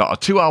eventually got a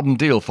 2-album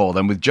deal for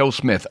them with Joe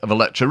Smith of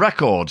Elektra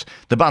Records.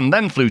 The band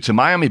then flew to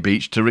Miami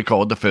Beach to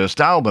record the first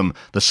album,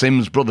 the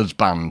Sims Brothers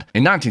Band.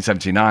 In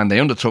 1979,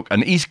 they undertook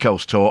an East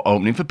Coast tour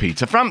opening for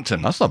Peter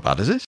Frampton. That's not bad,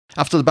 is it?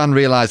 After the band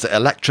realised that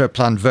Elektra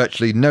planned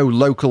virtually no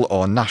local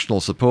or national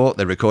support,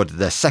 they recorded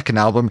their second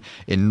album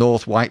in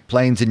North White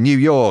Plains in New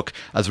York.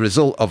 As a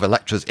result of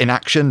Elektra's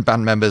inaction,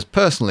 band members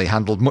personally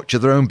handled much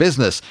of their own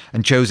business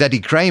and chose Eddie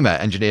Kramer,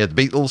 engineered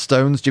the Beatles,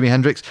 Stones, Jimi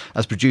Hendrix,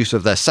 as producer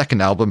of their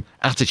second album,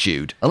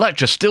 Attitude.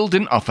 Elektra still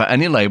didn't offer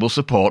any label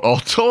support or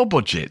tour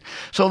budget,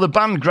 so the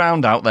band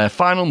ground out their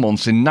final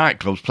months in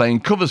nightclubs playing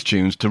covers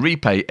tunes to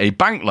repay a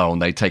bank loan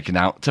they'd taken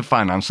out to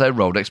finance their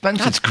road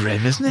expenses. That's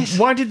grim, isn't it?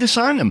 Why did they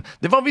sign them?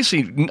 They've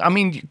obviously, I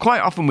mean,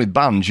 quite often with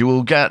bands, you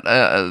will get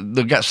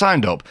they'll get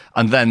signed up,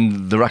 and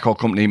then the record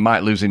company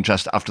might lose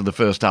interest after the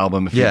first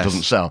album if it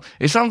doesn't sell.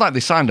 It sounds like they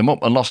signed them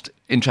up and lost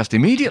interest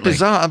immediately.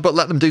 Bizarre, but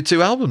let them do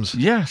 2 albums.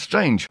 Yeah,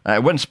 strange.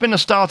 When Spinner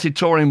started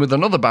touring with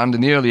another band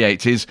in the early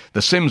 80s,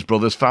 the Sims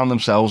Brothers found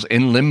themselves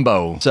in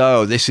limbo.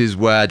 So this is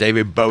where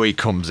David Bowie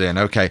comes in.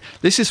 Okay,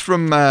 this is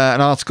from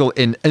an article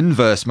in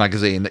Inverse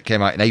magazine that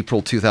came out in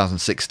April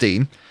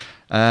 2016.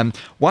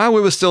 While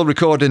we were still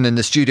recording in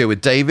the studio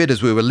with David,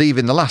 as we were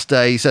leaving the last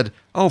day, he said,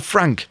 "Oh,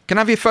 Frank, can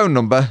I have your phone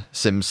number?"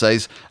 Sims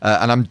says,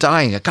 "And I'm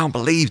dying. I can't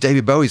believe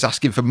David Bowie's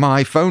asking for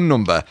my phone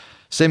number."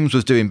 Sims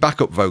was doing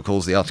backup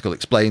vocals, the article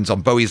explains,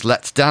 on Bowie's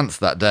Let's Dance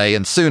that day,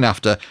 and soon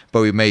after,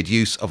 Bowie made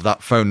use of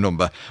that phone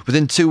number.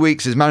 Within 2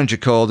 weeks, his manager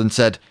called and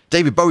said,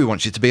 "David Bowie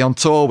wants you to be on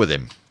tour with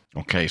him."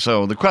 Okay,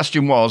 so the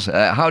question was,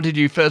 how did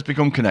you first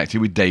become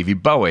connected with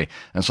David Bowie?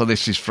 And so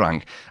this is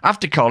Frank.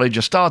 After college, I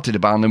started a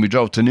band and we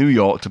drove to New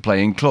York to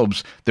play in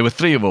clubs. There were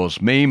 3 of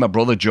us, me, my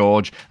brother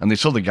George, and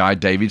this other guy,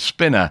 David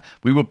Spinner.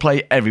 We would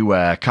play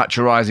everywhere, Catch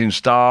a Rising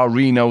Star,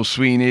 Reno,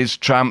 Sweeney's,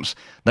 Tramps.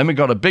 Then we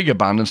got a bigger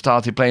band and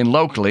started playing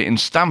locally in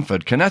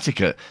Stamford,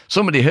 Connecticut.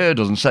 Somebody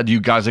heard us and said, "You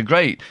guys are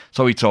great."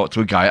 So we talked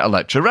to a guy at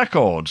Elektra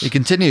Records. He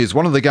continues,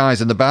 one of the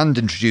guys in the band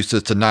introduced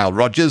us to Nile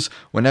Rodgers.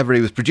 Whenever he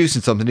was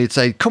producing something, he'd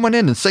say, "Come on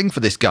in and sing for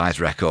this guy's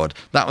record."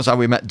 That was how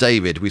we met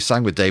David. We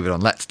sang with David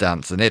on Let's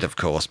Dance, and it, of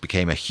course,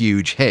 became a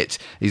huge hit.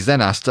 He's then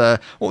asked,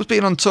 what was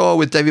being on tour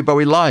with David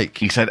Bowie like?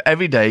 He said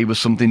every day was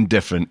something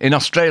different. In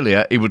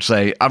Australia, he would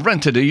say, "I've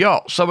rented a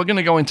yacht, so we're going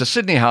to go into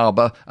Sydney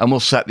Harbour and we'll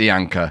set the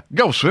anchor.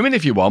 Go swimming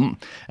if you want."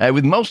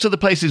 With most of the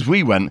places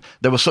we went,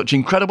 there were such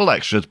incredible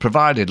extras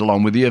provided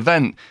along with the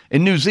event.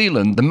 In New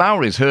Zealand, the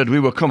Maoris heard we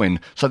were coming,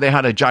 so they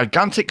had a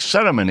gigantic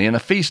ceremony and a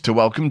feast to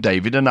welcome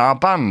David and our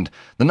band.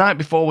 The night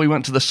before we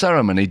went to the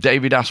ceremony,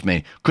 David asked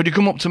me, "Could you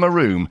come up to my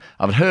room?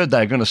 I've heard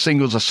they're going to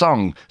sing us a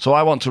song, so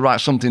I want to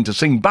write something to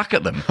sing back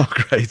at them." Oh,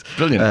 great.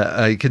 Brilliant.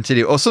 I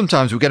continue. Or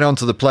sometimes we get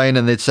onto the plane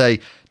and they'd say,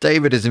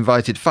 "David has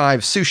invited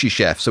 5 sushi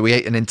chefs, so we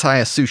ate an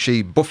entire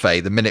sushi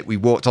buffet the minute we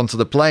walked onto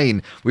the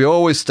plane." We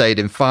always stayed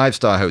in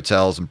 5-star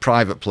hotels and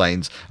private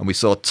planes, and we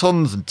saw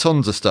tons and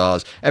tons of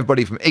stars.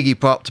 Everybody from Iggy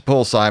Pop to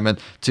Paul Simon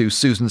to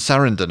Susan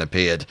Sarandon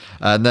appeared.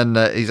 And then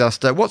he's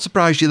asked, what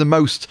surprised you the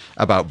most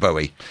about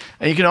Bowie?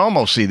 And you can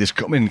almost see this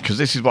coming, because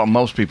this is what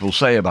most people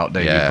say about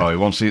David Bowie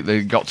once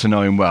they got to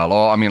know him well.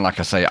 Or, I mean, like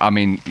I say,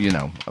 you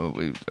know,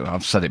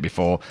 I've said it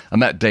before. I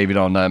met David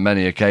on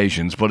many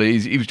occasions, but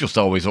he was just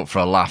always up for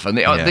a laugh. And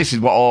this is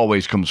what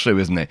always comes through,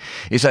 isn't it?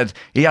 He said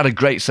he had a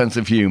great sense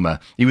of humour.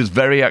 He was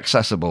very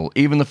accessible.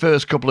 Even the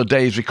first couple of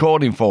days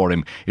recording for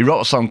him, he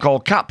wrote a song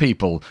called Cat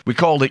People. We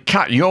called it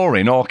Cat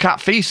Urine or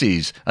Cat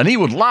Feces. And he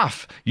would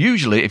laugh.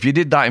 Usually, if you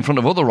did that in front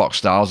of other rock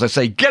stars, they'd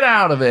say, "Get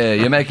out of here,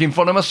 you're making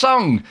fun of my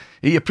song."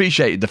 He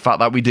appreciated the fact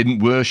that we didn't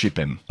worship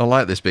him. I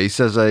like this bit. He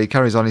says, he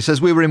carries on, he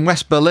says, "We were in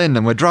West Berlin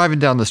and we're driving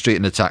down the street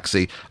in a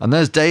taxi and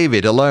there's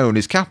David alone,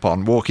 his cap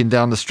on, walking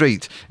down the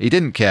street. He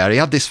didn't care. He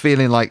had this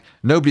feeling like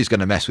nobody's going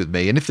to mess with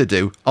me, and if they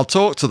do, I'll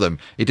talk to them."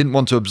 He didn't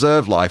want to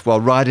observe life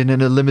while riding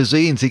in a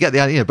limousine. So you get the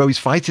idea, Bowie's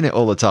fighting it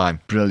all the time.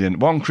 Brilliant.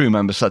 One crew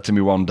member said to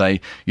me one day,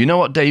 "You know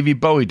what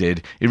David Bowie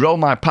did? He rolled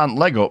my pant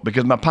leg up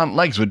because my pant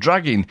legs were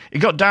dragging. He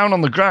got down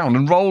on the ground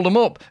and rolled them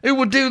up. Who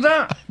would do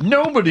that?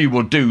 Nobody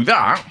would do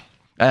that."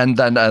 And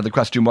then the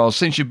question was,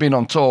 since you've been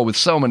on tour with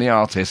so many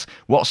artists,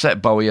 what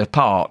set Bowie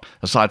apart,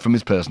 aside from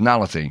his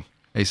personality?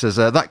 He says,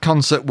 that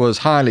concert was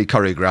highly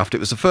choreographed. It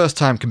was the first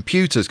time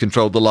computers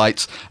controlled the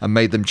lights and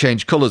made them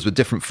change colours with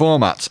different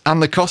formats.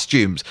 And the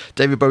costumes.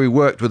 David Bowie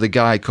worked with a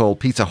guy called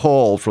Peter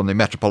Hall from the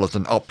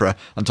Metropolitan Opera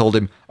and told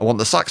him, I want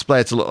the sax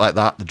player to look like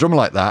that, the drummer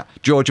like that,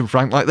 George and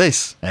Frank like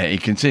this. He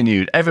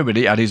continued,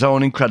 everybody had his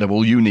own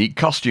incredible, unique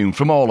costume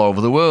from all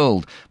over the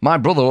world. My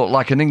brother looked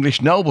like an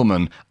English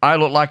nobleman. I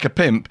looked like a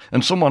pimp,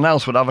 and someone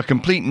else would have a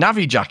complete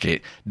navvy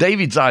jacket.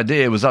 David's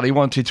idea was that he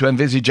wanted to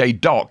envisage a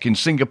dock in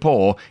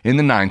Singapore in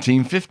the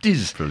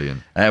 1950s.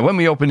 Brilliant. When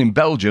we opened in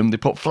Belgium, they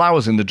put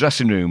flowers in the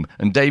dressing room,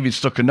 and David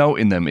stuck a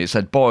note in them. It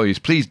said, boys,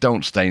 please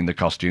don't stain the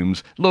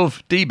costumes.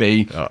 Love,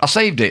 DB. Oh. I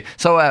saved it.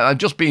 So I've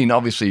just been,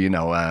 obviously,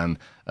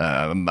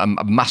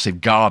 a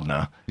massive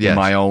gardener in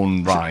my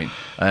own right.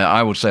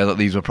 I would say that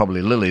these were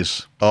probably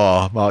lilies.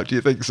 Oh, Mark, do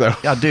you think so?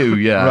 I do,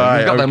 yeah. Right,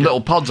 You've got them okay.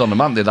 little pods on them,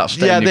 haven't they? That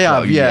stain. Yeah, they your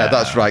have. clothes. Yeah,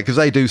 that's right, because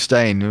they do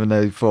stain when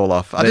they fall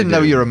off. I They didn't know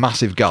do. you're a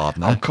massive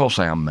gardener. Of course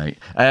I am, mate.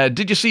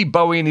 Did you see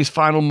Bowie in his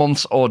final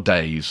months or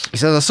days? He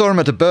says, I saw him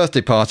at a birthday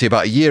party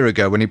about a year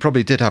ago when he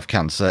probably did have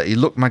cancer. He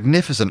looked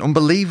magnificent,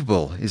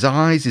 unbelievable. His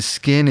eyes, his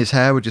skin, his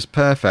hair were just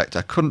perfect.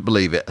 I couldn't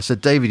believe it. I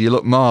said, David, you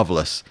look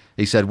marvellous.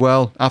 He said,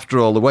 well, after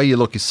all, the way you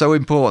look is so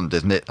important,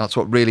 isn't it? That's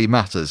what really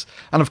matters.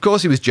 And of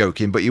course he was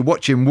joking, but you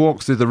watch him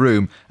walk through the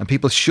room and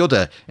people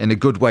shudder in a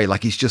good way,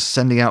 like he's just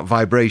sending out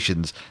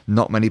vibrations.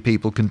 Not many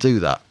people can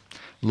do that.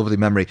 Lovely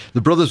memory.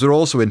 The brothers were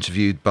also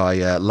interviewed by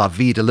La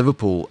Vida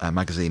Liverpool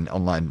magazine,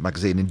 online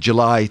magazine, in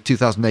July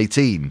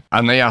 2018.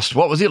 And they asked,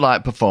 what was it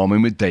like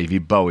performing with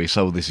David Bowie?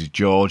 So this is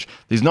George.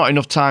 There's not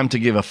enough time to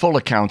give a full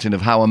accounting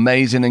of how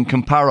amazing and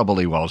comparable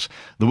he was.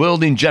 The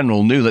world in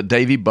general knew that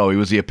David Bowie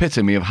was the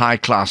epitome of high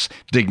class,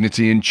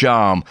 dignity and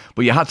charm,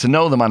 but you had to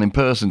know the man in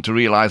person to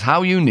realise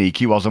how unique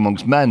he was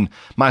amongst men.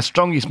 My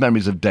strongest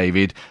memories of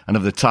David and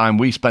of the time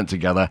we spent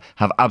together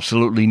have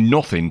absolutely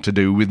nothing to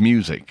do with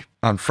music.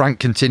 And Frank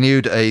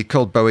continued, he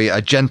called Bowie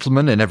a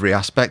gentleman in every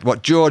aspect.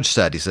 What George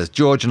said, he says,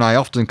 George and I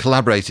often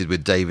collaborated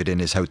with David in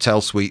his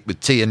hotel suite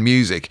with tea and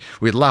music.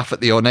 We'd laugh at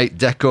the ornate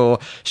decor,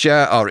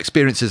 share our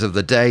experiences of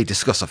the day,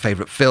 discuss our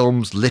favourite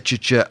films,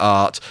 literature,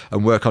 art,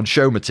 and work on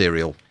show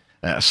material.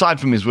 Aside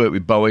from his work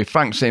with Bowie,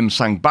 Frank Sims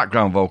sang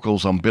background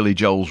vocals on Billy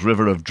Joel's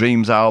River of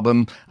Dreams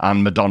album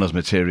and Madonna's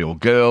Material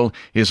Girl.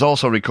 He has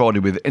also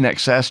recorded with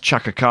INXS,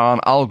 Chaka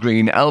Khan, Al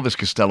Green, Elvis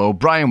Costello,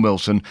 Brian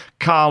Wilson,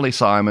 Carly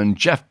Simon,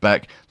 Jeff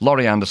Beck,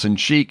 Laurie Anderson,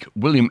 Chic,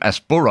 William S.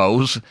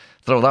 Burroughs,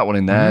 throw that one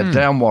in there,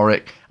 Dan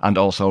Warwick, and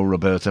also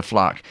Roberta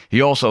Flack.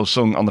 He also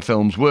sung on the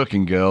films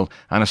Working Girl,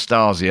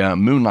 Anastasia,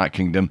 Moonlight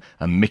Kingdom,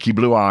 and Mickey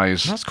Blue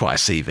Eyes. That's quite a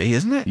CV,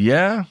 isn't it?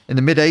 Yeah. In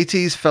the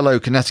mid-80s, fellow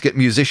Connecticut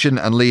musician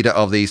and leader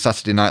of the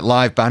Saturday Night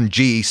Live band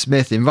G.E.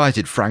 Smith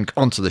invited Frank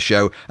onto the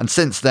show, and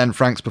since then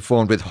Frank's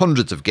performed with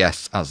hundreds of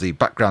guests as the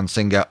background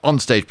singer,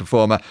 on-stage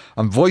performer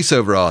and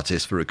voiceover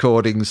artist for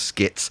recordings,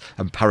 skits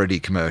and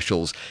parody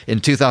commercials. In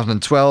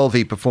 2012,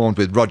 he performed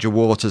with Roger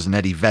Waters and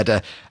Eddie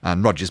Vedder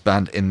and Roger's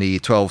band in the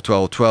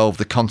 12-12-12,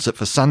 the concert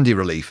for Sandy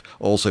Relief,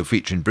 also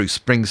featuring Bruce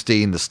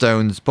Springsteen, The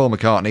Stones, Paul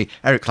McCartney,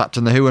 Eric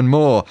Clapton, The Who and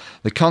more.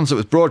 The concert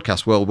was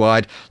broadcast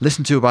worldwide,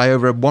 listened to by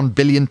over 1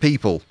 billion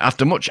people.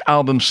 After much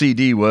album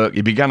CD work,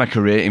 he began a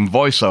career in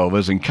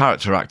voiceovers and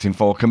character acting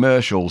for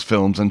commercials,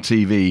 films and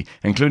TV,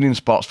 including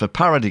spots for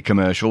parody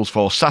commercials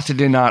for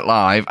Saturday Night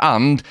Live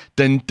and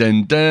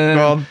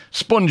SpongeBob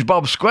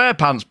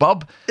SquarePants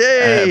Bob.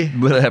 Yay!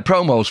 With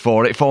promos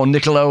for it for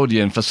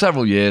Nickelodeon. For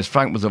several years,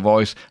 Frank was the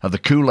voice of the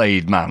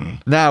Kool-Aid Man.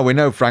 Now, we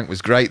know Frank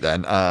was great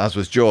then, as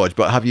was George,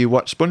 but have you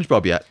watched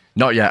SpongeBob yet?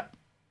 Not yet.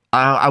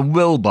 I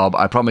will, Bob.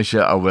 I promise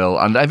you I will.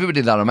 And everybody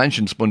that I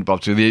mentioned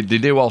SpongeBob to, they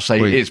do all say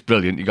it's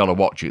brilliant. You got to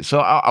watch it. So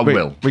I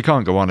will. We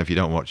can't go on if you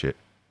don't watch it.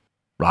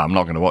 Right, I'm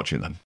not going to watch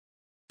it then.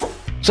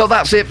 So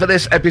that's it for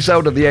this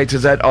episode of the A to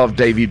Z of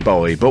David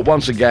Bowie. But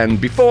once again,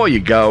 before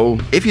you go,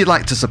 if you'd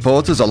like to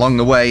support us along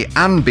the way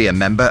and be a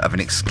member of an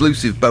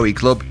exclusive Bowie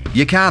club,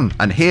 you can,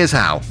 and here's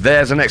how.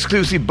 There's an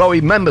exclusive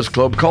Bowie members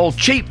club called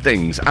Cheap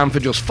Things, and for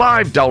just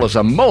 $5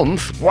 a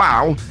month,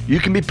 wow,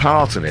 you can be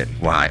part of it.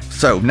 Right,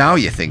 so now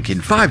you're thinking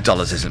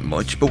 $5 isn't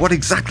much, but what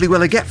exactly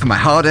will I get for my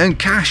hard-earned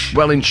cash?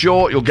 Well, in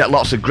short, you'll get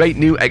lots of great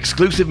new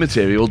exclusive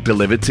material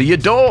delivered to your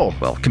door.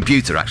 Well,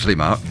 computer actually,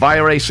 Mark.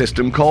 Via a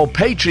system called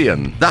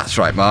Patreon. That's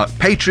right, Mark.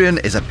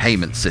 Patreon is a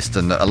payment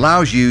system that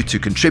allows you to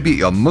contribute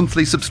your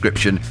monthly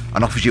subscription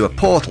and offers you a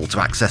portal to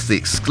access the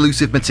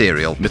exclusive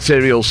material.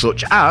 Material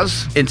such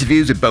as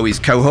interviews with Bowie's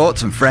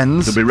cohorts and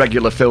friends. There'll be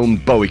regular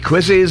filmed Bowie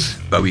quizzes,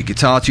 Bowie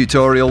guitar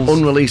tutorials,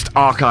 unreleased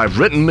archive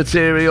written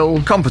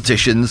material,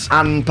 competitions,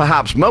 and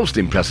perhaps most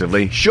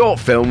impressively, short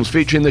films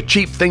featuring the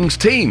Cheap Things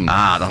team.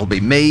 That'll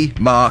be me,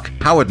 Mark,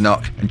 Howard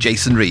Knock and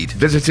Jason Reed,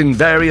 visiting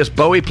various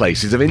Bowie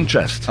places of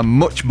interest. And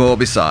much more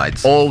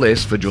besides. All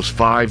this for just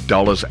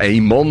 $5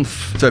 a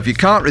month. So if you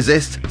can't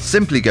resist,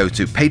 simply go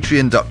to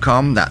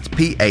patreon.com, that's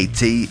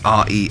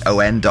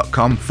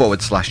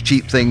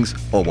patreon.com/cheap things,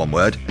 all one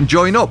word, and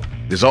join up.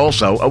 There's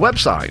also a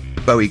website,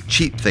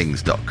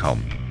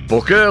 bowiecheapthings.com.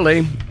 Book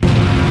early.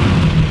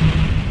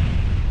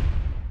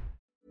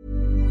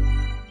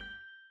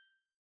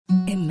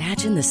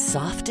 Imagine the the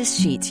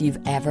softest sheets you've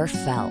ever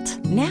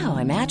felt. Now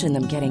imagine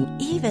them getting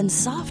even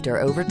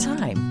softer over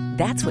time.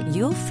 That's what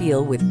you'll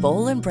feel with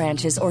Boll &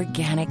 Branch's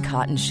organic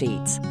cotton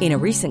sheets. In a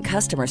recent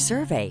customer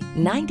survey,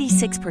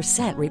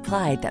 96%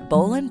 replied that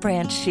Boll &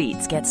 Branch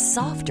sheets get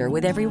softer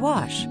with every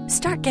wash.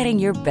 Start getting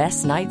your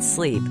best night's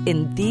sleep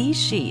in these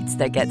sheets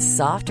that get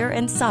softer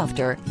and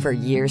softer for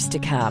years to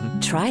come.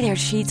 Try their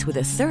sheets with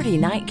a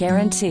 30-night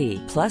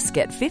guarantee. Plus,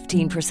 get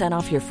 15%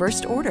 off your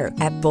first order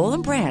at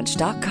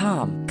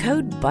bollandbranch.com.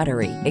 Code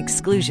BUTTERY.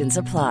 Exclusions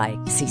apply.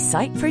 See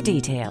site for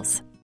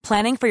details.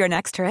 Planning for your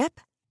next trip?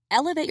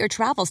 Elevate your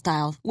travel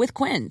style with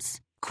Quince.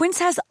 Quince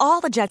has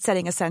all the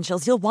jet-setting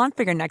essentials you'll want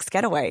for your next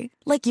getaway,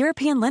 like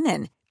European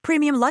linen,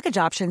 premium luggage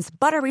options,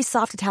 buttery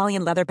soft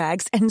Italian leather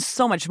bags, and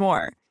so much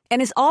more.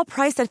 And is all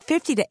priced at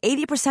 50 to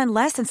 80%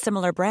 less than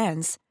similar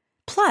brands.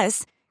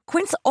 Plus,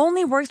 Quince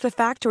only works with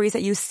factories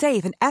that use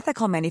safe and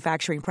ethical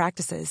manufacturing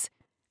practices.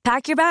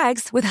 Pack your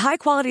bags with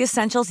high-quality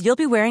essentials you'll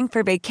be wearing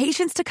for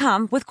vacations to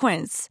come with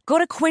Quince. Go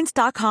to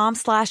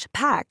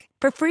quince.com/pack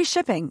for free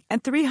shipping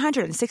and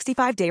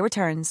 365-day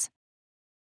returns.